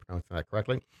hoping I'm pronouncing that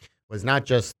correctly, was not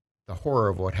just the horror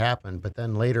of what happened, but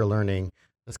then later learning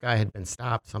this guy had been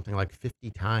stopped something like 50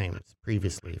 times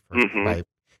previously and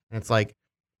it's like,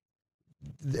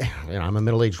 I'm a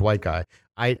middle-aged white guy.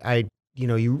 I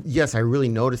yes, I really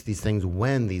notice these things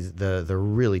when the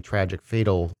really tragic,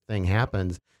 fatal thing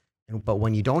happens, but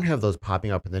when you don't have those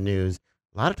popping up in the news,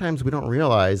 a lot of times we don't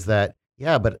realize that,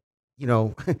 but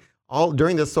all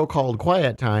during this so-called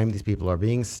quiet time, these people are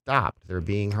being stopped, they're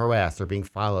being harassed, they're being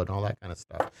followed, and all that kind of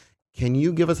stuff. Can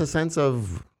you give us a sense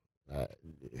of,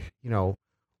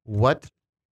 what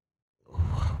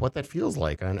that feels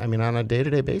like? On a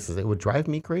day-to-day basis, it would drive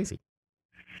me crazy.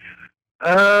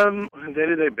 On a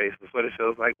day-to-day basis, what it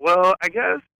feels like? Well, I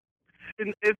guess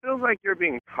it feels like you're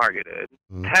being targeted.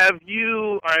 Have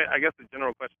you, or I guess the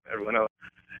general question to everyone else,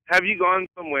 have you gone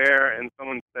somewhere and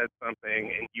someone said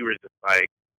something and you were just like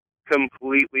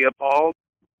completely appalled?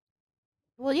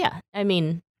 Well, yeah.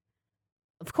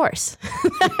 Of course.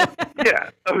 Yeah.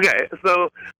 Okay. So,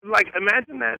 like,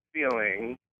 imagine that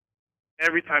feeling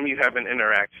every time you have an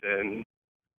interaction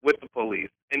with the police.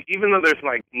 And even though there's,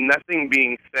 like, nothing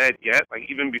being said yet, like,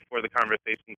 even before the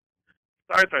conversation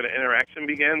starts or the interaction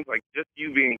begins, like, just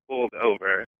you being pulled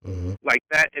over, like,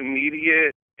 that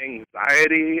immediate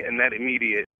anxiety and that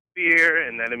immediate fear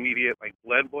and that immediate, like,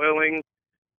 blood boiling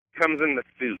comes in the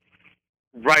suit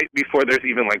right before there's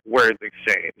even, like, words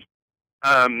exchanged.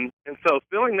 And so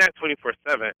feeling that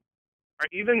 24/7, or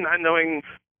even not knowing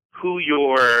who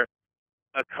your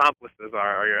accomplices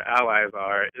are or your allies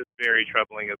are, is very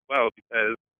troubling as well.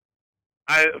 Because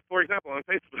for example, on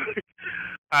Facebook,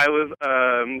 I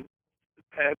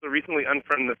had to recently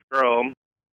unfriend this girl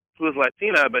who is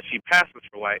Latina, but she passes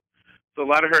for white. So a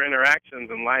lot of her interactions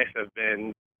in life have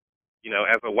been,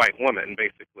 as a white woman,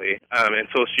 basically,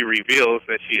 until she reveals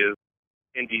that she is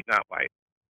indeed not white.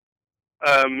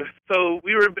 So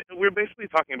we were basically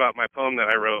talking about my poem that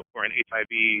I wrote for an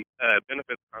HIV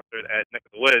benefits concert at Neck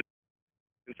of the Woods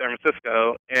in San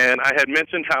Francisco, and I had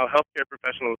mentioned how healthcare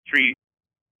professionals treat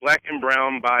Black and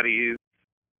brown bodies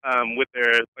with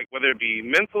their, like, whether it be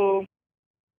mental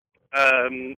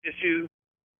issues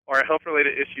or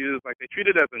health-related issues, like they treat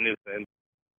it as a nuisance,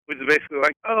 which is basically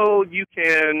like, oh, you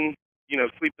can,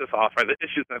 sleep this off, or the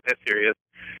issue's not that serious.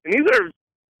 And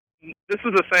this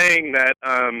is a saying that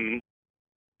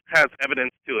has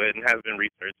evidence to it and has been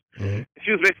researched. Mm-hmm.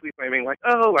 She was basically claiming, like,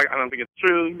 oh, like, I don't think it's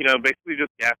true, basically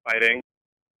just gaslighting.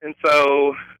 And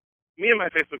so me and my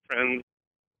Facebook friends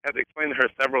had to explain to her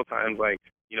several times, like,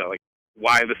 like,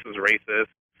 why this is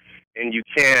racist, and you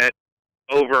can't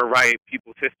overwrite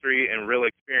people's history and real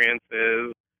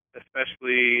experiences,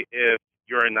 especially if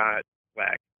you're not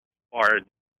Black or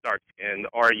dark-skinned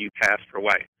or you pass for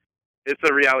white. It's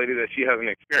a reality that she hasn't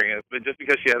experienced, but just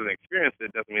because she hasn't experienced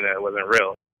it doesn't mean that it wasn't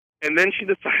real. And then she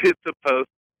decided to post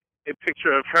a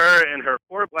picture of her and her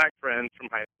 4 Black friends from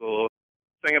high school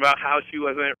saying about how she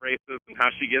wasn't racist and how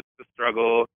she gets to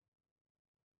struggle.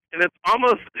 And it's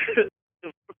almost,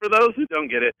 for those who don't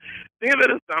get it, think of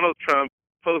it as Donald Trump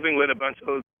posing with a bunch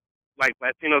of, like,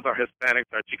 Latinos or Hispanics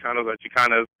or Chicanos or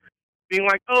Chicanas, being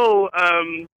like, oh,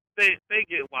 they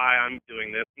get why I'm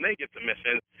doing this, and they get the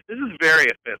mission. This is very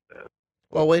offensive.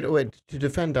 Well, wait. To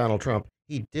defend Donald Trump,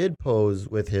 he did pose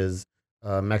with his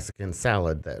Mexican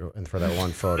salad and for that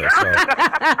one photo. So,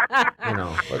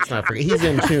 let's not forget. He's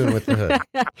in tune with the hood.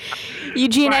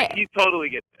 Eugene, right, he totally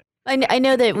gets it. I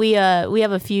know that we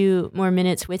have a few more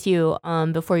minutes with you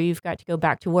before you've got to go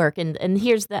back to work, and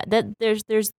here's that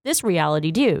there's this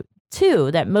reality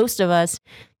too that most of us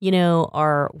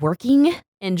are working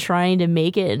and trying to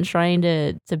make it and trying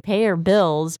to pay our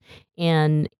bills,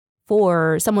 and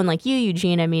for someone like you,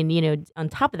 Eugene, on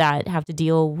top of that, have to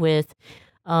deal with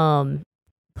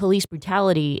police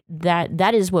brutality.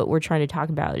 That is what we're trying to talk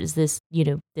about, is this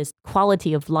this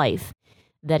quality of life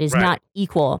that is not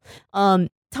equal.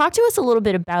 talk to us a little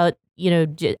bit about,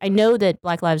 I know that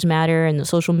Black Lives Matter and the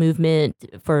social movement,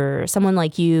 for someone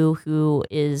like you who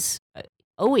is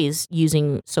always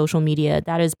using social media,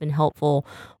 that has been helpful.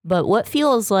 But what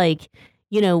feels like,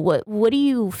 what do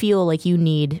you feel like you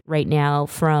need right now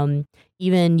from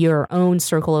even your own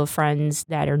circle of friends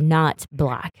that are not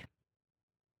Black?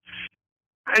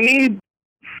 I need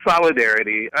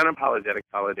solidarity, unapologetic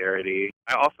solidarity.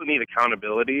 I also need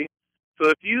accountability. So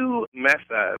if you mess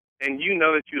up and you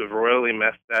know that you have royally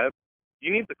messed up,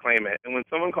 you need to claim it. And when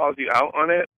someone calls you out on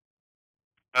it,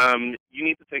 you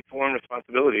need to take full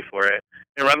responsibility for it.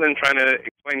 And rather than trying to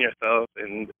explain yourself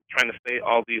and trying to say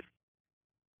all these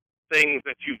things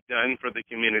that you've done for the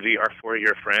community or for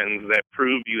your friends that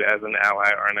prove you as an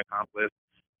ally or an accomplice,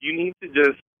 you need to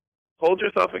just hold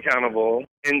yourself accountable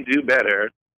and do better.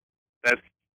 That's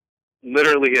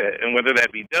literally it. And whether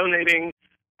that be donating,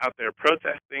 out there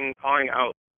protesting, calling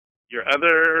out your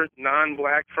other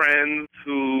non-Black friends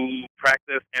who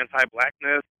practice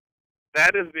anti-Blackness,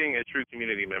 that is being a true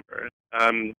community member.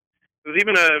 There's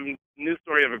even a news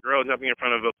story of a girl jumping in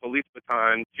front of a police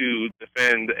baton to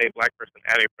defend a Black person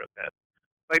at a protest.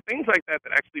 Like things like that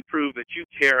actually prove that you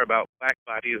care about Black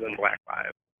bodies and Black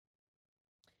lives.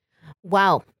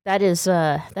 Wow,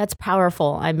 that's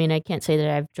powerful. I mean, I can't say that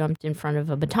I've jumped in front of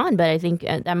a baton, but I think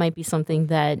that might be something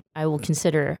that I will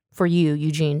consider for you,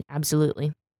 Eugene.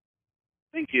 Absolutely.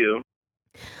 Thank you.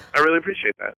 I really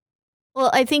appreciate that.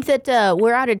 Well, I think that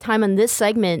we're out of time on this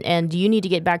segment, and you need to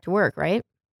get back to work, right?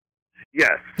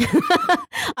 Yes.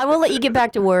 I will let you get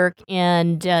back to work,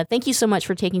 and thank you so much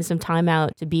for taking some time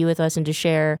out to be with us and to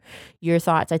share your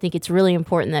thoughts. I think it's really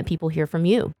important that people hear from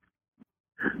you.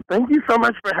 Thank you so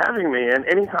much for having me, and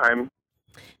anytime.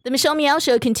 The Michelle Meow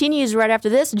Show continues right after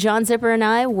this. John Zipper and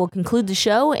I will conclude the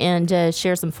show and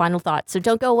share some final thoughts, so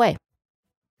don't go away.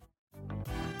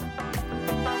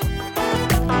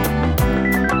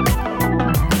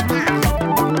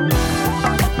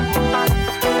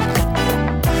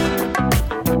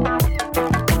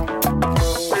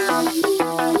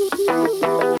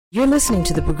 You're listening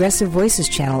to the Progressive Voices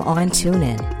channel on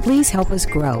TuneIn. Please help us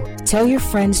grow. Tell your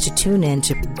friends to tune in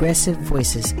to Progressive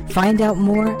Voices. Find out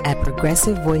more at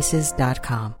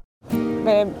progressivevoices.com.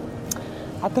 Babe,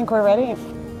 I think we're ready.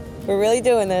 We're really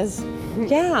doing this.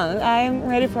 Yeah, I'm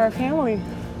ready for our family.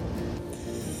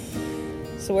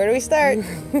 So where do we start?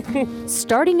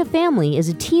 Starting a family is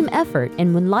a team effort,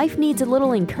 and when life needs a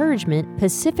little encouragement,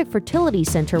 Pacific Fertility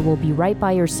Center will be right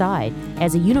by your side.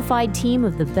 As a unified team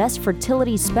of the best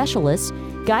fertility specialists,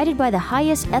 guided by the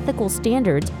highest ethical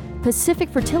standards, Pacific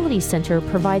Fertility Center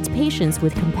provides patients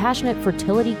with compassionate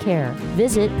fertility care.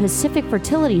 Visit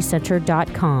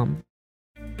pacificfertilitycenter.com.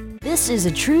 This is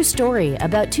a true story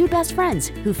about two best friends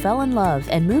who fell in love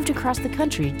and moved across the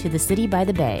country to the city by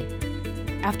the bay.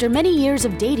 After many years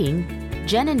of dating,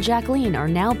 Jen and Jacqueline are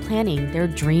now planning their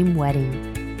dream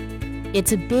wedding.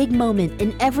 It's a big moment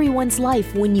in everyone's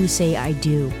life when you say I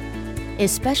do,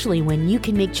 especially when you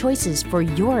can make choices for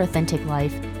your authentic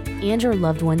life and your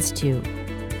loved ones too.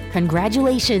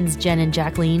 Congratulations, Jen and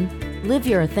Jacqueline. Live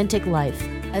your authentic life.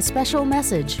 A special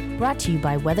message brought to you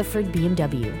by Weatherford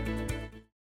BMW.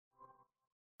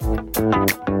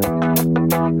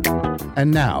 And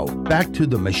now, back to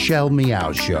the Michelle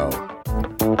Meow Show.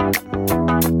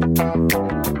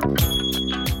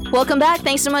 Welcome back.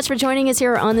 Thanks so much for joining us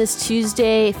here on this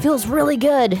Tuesday. It feels really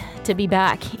good to be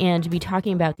back and to be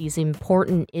talking about these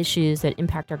important issues that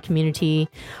impact our community.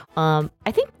 I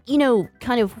think,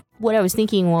 kind of what I was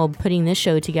thinking while putting this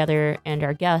show together and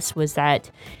our guests was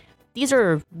that these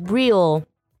are real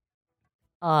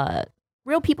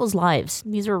people's lives.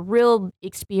 These are real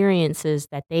experiences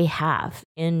that they have.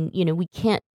 And, we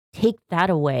can't take that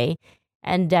away.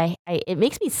 And it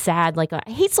makes me sad. Like, I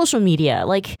hate social media.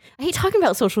 Like, I hate talking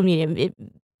about social media. It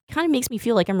kind of makes me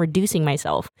feel like I'm reducing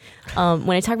myself when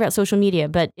I talk about social media.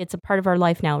 But it's a part of our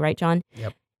life now, right, John?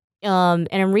 Yep. And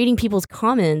I'm reading people's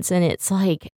comments, and it's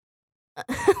like,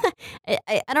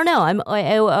 I don't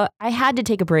know. I had to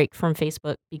take a break from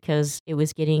Facebook because it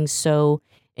was getting so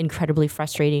incredibly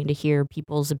frustrating to hear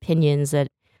people's opinions that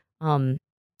I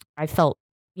felt,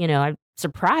 I'm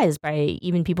surprised by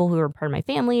even people who are part of my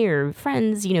family or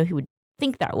friends, who would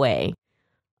think that way.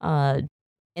 And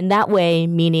that way,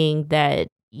 meaning that,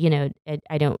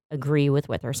 I don't agree with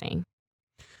what they're saying.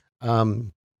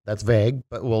 That's vague,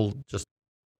 but we'll just,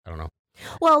 I don't know.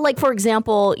 Well, like, for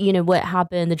example, what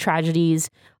happened, the tragedies,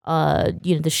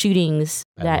 the shootings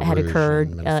that had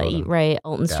occurred, right,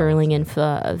 Alton Sterling and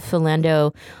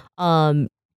Philando, and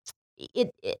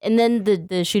then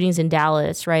the shootings in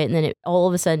Dallas, right, and then it all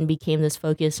of a sudden became this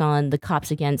focus on the cops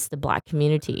against the Black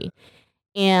community.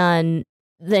 And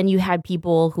then you had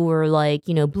people who were like,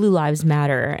 Blue Lives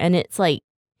Matter. And it's like,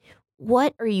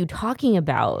 what are you talking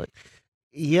about?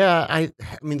 Yeah, I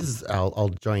mean, I'll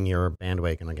join your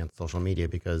bandwagon against social media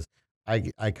because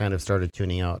I kind of started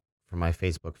tuning out from my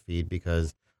Facebook feed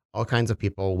because all kinds of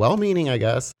people, well-meaning, I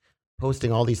guess,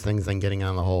 posting all these things and getting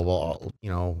on the whole, well,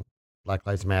 Black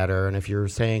Lives Matter, and if you're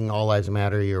saying all lives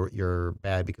matter, you're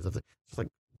bad because of it's like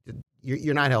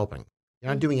you're not helping.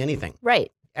 You're not doing anything.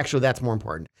 Right. Actually, that's more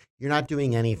important. You're not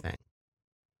doing anything.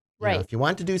 Right. If you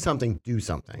want to do something, do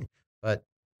something. But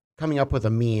coming up with a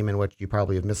meme in which you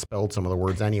probably have misspelled some of the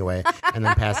words anyway, and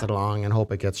then pass it along and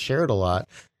hope it gets shared a lot.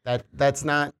 That's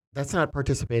not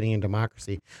participating in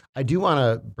democracy. I do want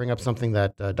to bring up something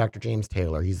that Dr. James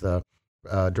Taylor, he's the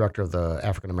director of the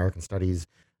African American Studies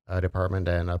Department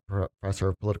and a professor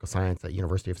of political science at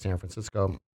University of San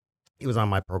Francisco. He was on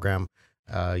my program.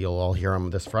 You'll all hear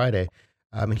him this Friday.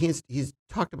 And he's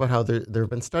talked about how there have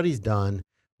been studies done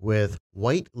with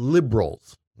white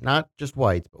liberals, not just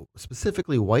whites, but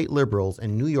specifically white liberals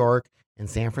in New York and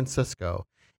San Francisco.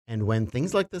 And when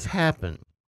things like this happen,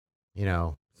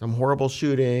 some horrible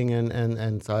shooting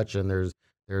and such, and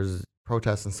there's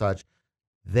protests and such,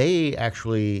 they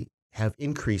actually have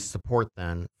increased support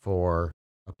then for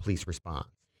a police response.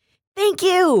 Thank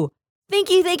you. Thank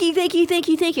you.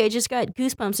 I just got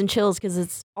goosebumps and chills because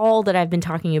it's all that I've been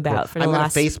talking about for the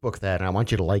last... I'm going to Facebook that, and I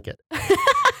want you to like it.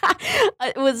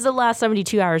 It was the last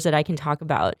 72 hours that I can talk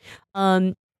about.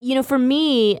 For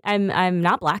me, I'm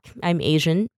not Black. I'm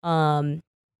Asian, and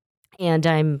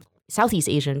I'm Southeast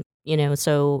Asian.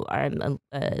 So I'm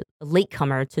a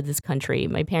latecomer to this country.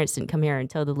 My parents didn't come here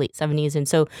until the late 70s. And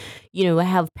so, I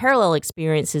have parallel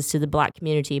experiences to the Black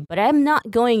community, but I'm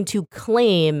not going to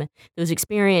claim those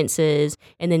experiences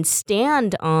and then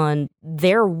stand on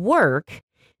their work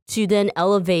to then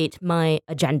elevate my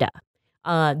agenda.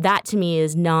 That to me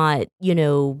is not,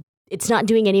 it's not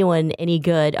doing anyone any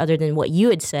good other than what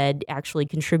you had said, actually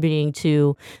contributing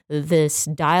to this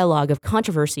dialogue of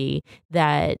controversy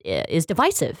that is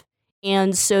divisive.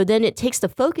 And so then it takes the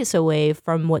focus away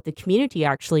from what the community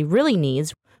actually really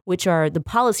needs, which are the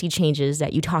policy changes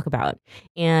that you talk about.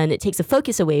 And it takes the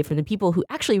focus away from the people who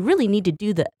actually really need to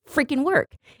do the freaking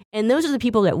work. And those are the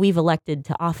people that we've elected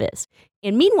to office.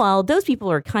 And meanwhile, those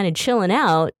people are kind of chilling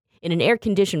out in an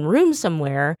air-conditioned room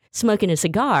somewhere, smoking a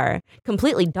cigar,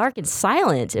 completely dark and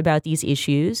silent about these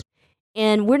issues.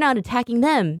 And we're not attacking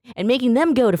them and making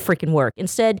them go to freaking work.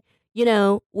 Instead,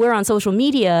 we're on social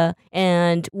media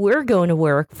and we're going to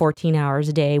work 14 hours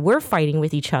a day. We're fighting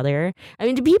with each other. I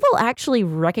mean, do people actually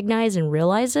recognize and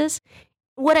realize this?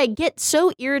 What I get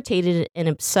so irritated and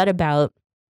upset about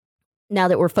now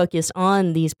that we're focused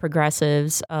on these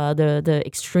progressives, the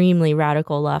extremely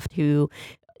radical left who,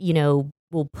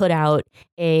 will put out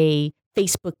a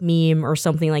Facebook meme or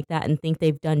something like that and think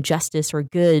they've done justice or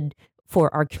good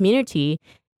for our community,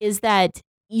 is that,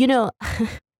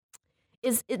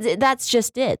 that's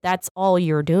just it. That's all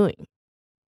you're doing.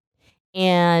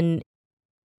 And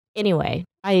anyway,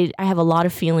 I have a lot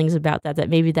of feelings about that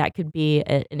maybe that could be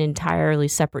an entirely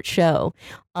separate show.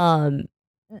 What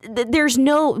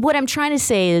I'm trying to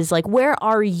say is, like, where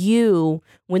are you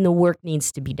when the work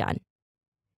needs to be done?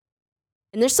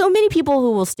 And there's so many people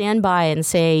who will stand by and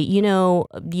say,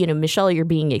 Michelle, you're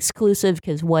being exclusive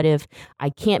because what if I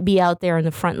can't be out there in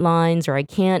the front lines, or I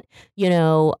can't,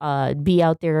 be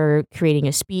out there creating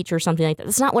a speech or something like that.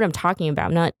 That's not what I'm talking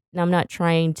about. I'm not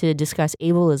trying to discuss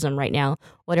ableism right now.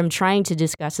 What I'm trying to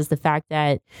discuss is the fact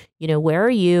that, where are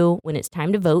you when it's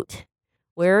time to vote?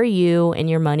 Where are you and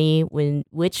your money when,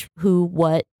 who,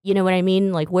 what, you know what I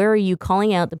mean? Like, where are you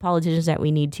calling out the politicians that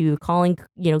we need to, calling,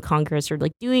 Congress, or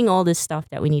like doing all this stuff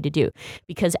that we need to do?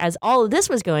 Because as all of this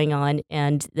was going on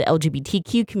and the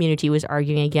LGBTQ community was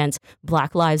arguing against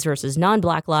Black lives versus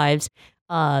non-Black lives,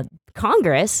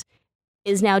 Congress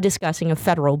is now discussing a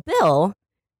federal bill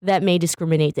that may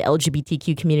discriminate the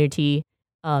LGBTQ community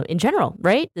in general,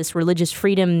 right? This religious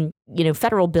freedom,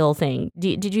 federal bill thing.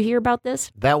 Did you hear about this?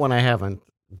 That one I haven't,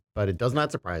 but it does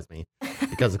not surprise me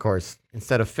because, of course,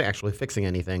 instead of actually fixing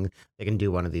anything, they can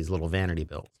do one of these little vanity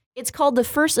bills. It's called the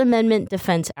First Amendment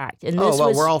Defense Act. And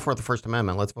we're all for the First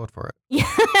Amendment. Let's vote for it.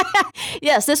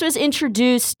 Yes, this was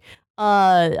introduced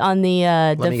on the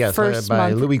Let me guess, first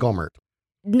by month. Louis Gohmert.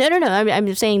 No.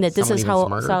 I'm saying that this Someone is even how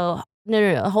smarter? so.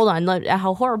 No. Hold on.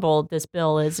 How horrible this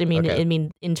bill is. I mean, Okay.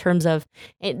 In terms of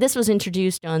this was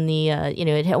introduced on the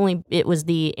it was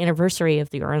the anniversary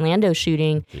of the Orlando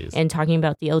shooting. Jeez. And talking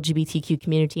about the LGBTQ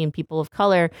community and people of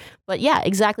color. But yeah,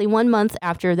 exactly 1 month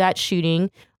after that shooting,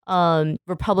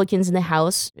 Republicans in the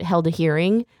House held a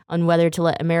hearing on whether to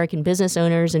let American business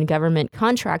owners and government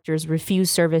contractors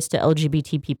refuse service to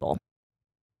LGBT people.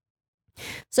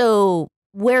 So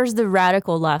where's the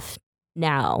radical left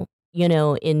now?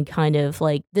 In kind of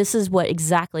like, this is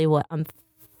exactly what I'm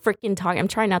freaking talking. I'm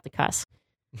trying not to cuss.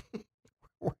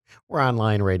 We're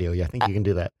online radio. Yeah, I think you can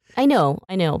do that. I know,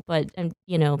 but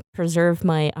preserve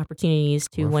my opportunities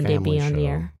to one day be on the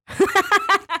air.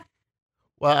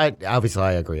 Well,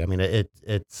 I agree. I mean,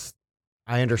 it's.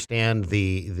 I understand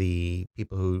the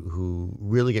people who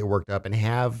really get worked up and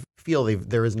feel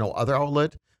there is no other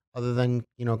outlet other than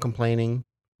complaining.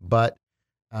 But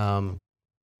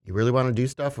you really want to do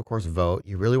stuff, of course, vote.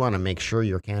 You really want to make sure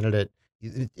your candidate.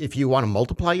 If you want to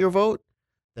multiply your vote,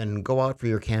 then go out for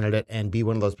your candidate and be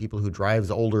one of those people who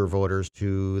drives older voters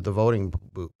to the voting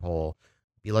poll.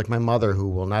 Be like my mother, who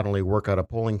will not only work at a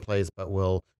polling place, but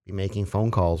will be making phone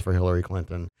calls for Hillary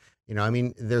Clinton.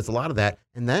 There's a lot of that.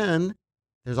 And then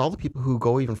there's all the people who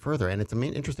go even further. And it's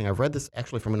interesting. I've read this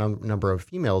actually from a number of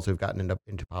females who've gotten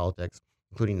into politics,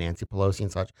 including Nancy Pelosi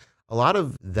and such. A lot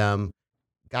of them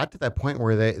got to that point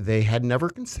where they had never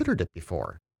considered it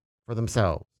before for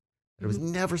themselves. It was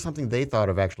never something they thought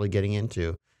of actually getting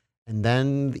into. And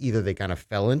then either they kind of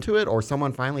fell into it or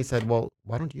someone finally said, well,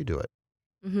 why don't you do it?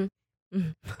 Mm-hmm. Mm-hmm.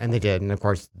 And they did. And of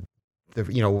course, they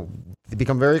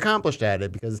become very accomplished at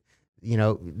it because,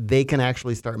 they can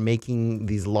actually start making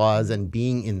these laws and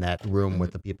being in that room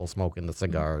with the people smoking the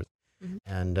cigars. Mm-hmm.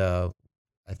 And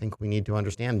I think we need to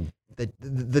understand that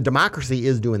the democracy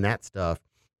is doing that stuff.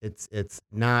 It's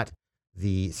not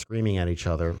the screaming at each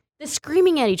other. The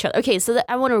screaming at each other. Okay, so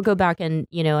I want to go back and,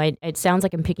 it sounds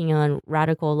like I'm picking on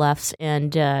radical lefts.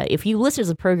 And if you listen to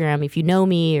the program, if you know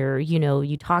me or,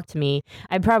 you talk to me,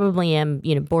 I probably am,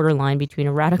 borderline between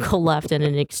a radical left and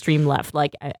an extreme left.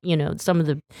 Like, some of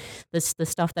the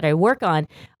stuff that I work on,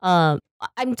 I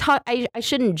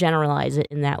shouldn't generalize it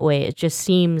in that way. It just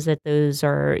seems that those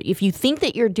are, if you think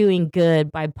that you're doing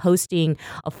good by posting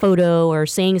a photo or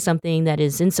saying something that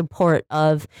is in support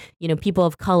of, people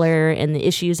of color and the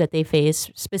issues that they face,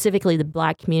 specifically the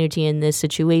Black community in this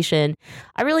situation,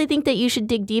 I really think that you should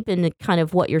dig deep into kind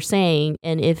of what you're saying.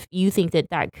 And if you think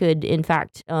that could, in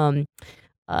fact,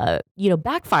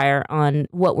 backfire on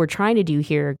what we're trying to do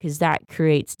here, because that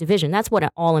creates division. That's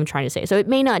all I'm trying to say. So it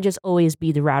may not just always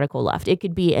be the radical left. It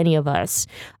could be any of us,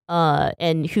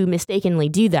 and who mistakenly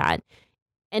do that.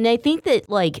 And I think that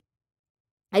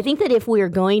if we are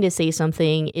going to say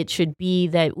something, it should be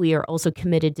that we are also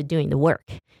committed to doing the work.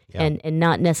 Yeah. And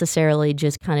not necessarily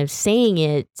just kind of saying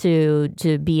it to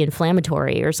be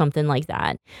inflammatory or something like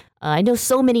that. I know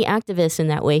so many activists in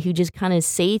that way who just kind of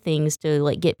say things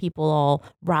to get people all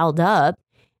riled up.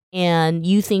 And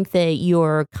you think that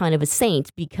you're kind of a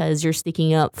saint because you're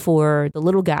sticking up for the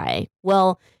little guy.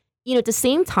 Well, at the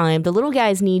same time, the little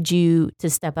guys need you to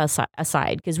step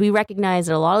aside because we recognize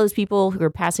that a lot of those people who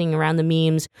are passing around the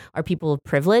memes are people of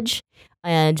privilege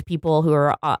and people who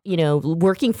are,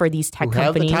 working for these tech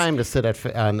companies. Have the time to sit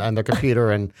on their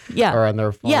computer and or on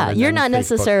their phone. Yeah, you're not Facebook.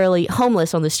 Necessarily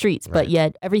homeless on the streets, right. But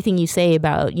yet everything you say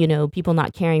about, people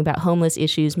not caring about homeless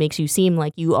issues makes you seem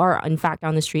like you are, in fact,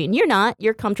 on the street. And you're not.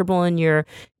 You're comfortable in your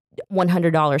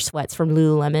 $100 sweats from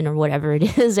Lululemon or whatever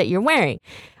it is that you're wearing.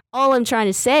 All I'm trying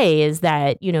to say is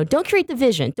that, don't create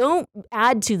division. Don't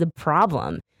add to the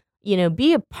problem.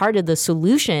 Be a part of the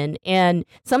solution. And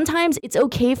sometimes it's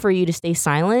okay for you to stay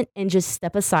silent and just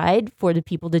step aside for the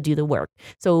people to do the work.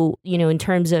 So, in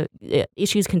terms of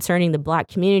issues concerning the Black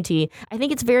community, I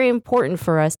think it's very important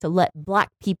for us to let Black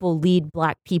people lead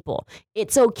Black people.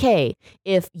 It's okay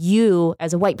if you,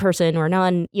 as a white person or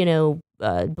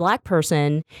Black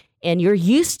person, and you're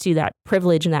used to that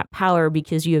privilege and that power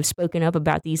because you have spoken up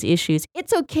about these issues,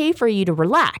 it's okay for you to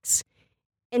relax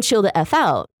and chill the F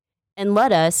out and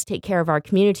let us take care of our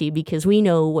community because we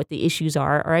know what the issues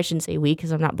are. Or I shouldn't say we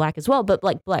because I'm not Black as well, but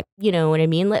Black, you know what I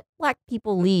mean? Let Black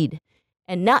people lead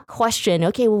and not question,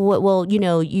 okay,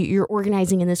 you're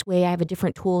organizing in this way. I have a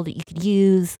different tool that you could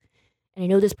use. And I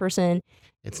know this person.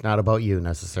 It's not about you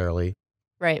necessarily.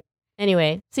 Right.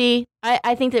 Anyway, see,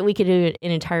 I think that we could do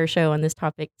an entire show on this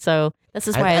topic. So this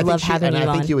is why I love having you on.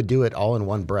 I think you would do it all in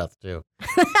one breath, too.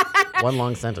 One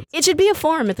long sentence. It should be a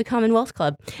forum at the Commonwealth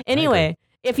Club. Anyway,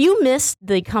 if you missed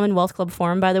the Commonwealth Club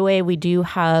forum, by the way, we do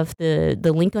have the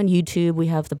link on YouTube. We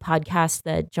have the podcast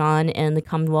that John and the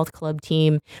Commonwealth Club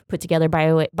team put together. By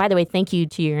the way, thank you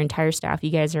to your entire staff. You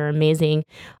guys are amazing.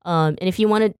 And if you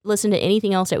want to listen to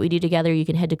anything else that we do together, you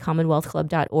can head to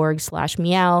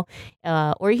commonwealthclub.org/meow.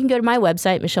 Or you can go to my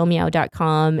website,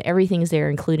 michellemeow.com. Everything's there,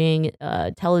 including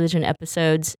television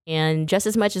episodes. And just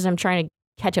as much as I'm trying to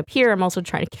catch up here, I'm also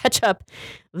trying to catch up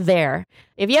there.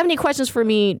 If you have any questions for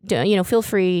me, feel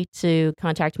free to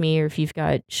contact me, or if you've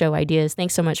got show ideas.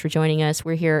 Thanks so much for joining us.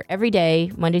 We're here every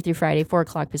day, Monday through Friday, 4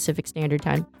 o'clock Pacific Standard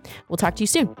Time. We'll talk to you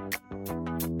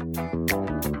soon.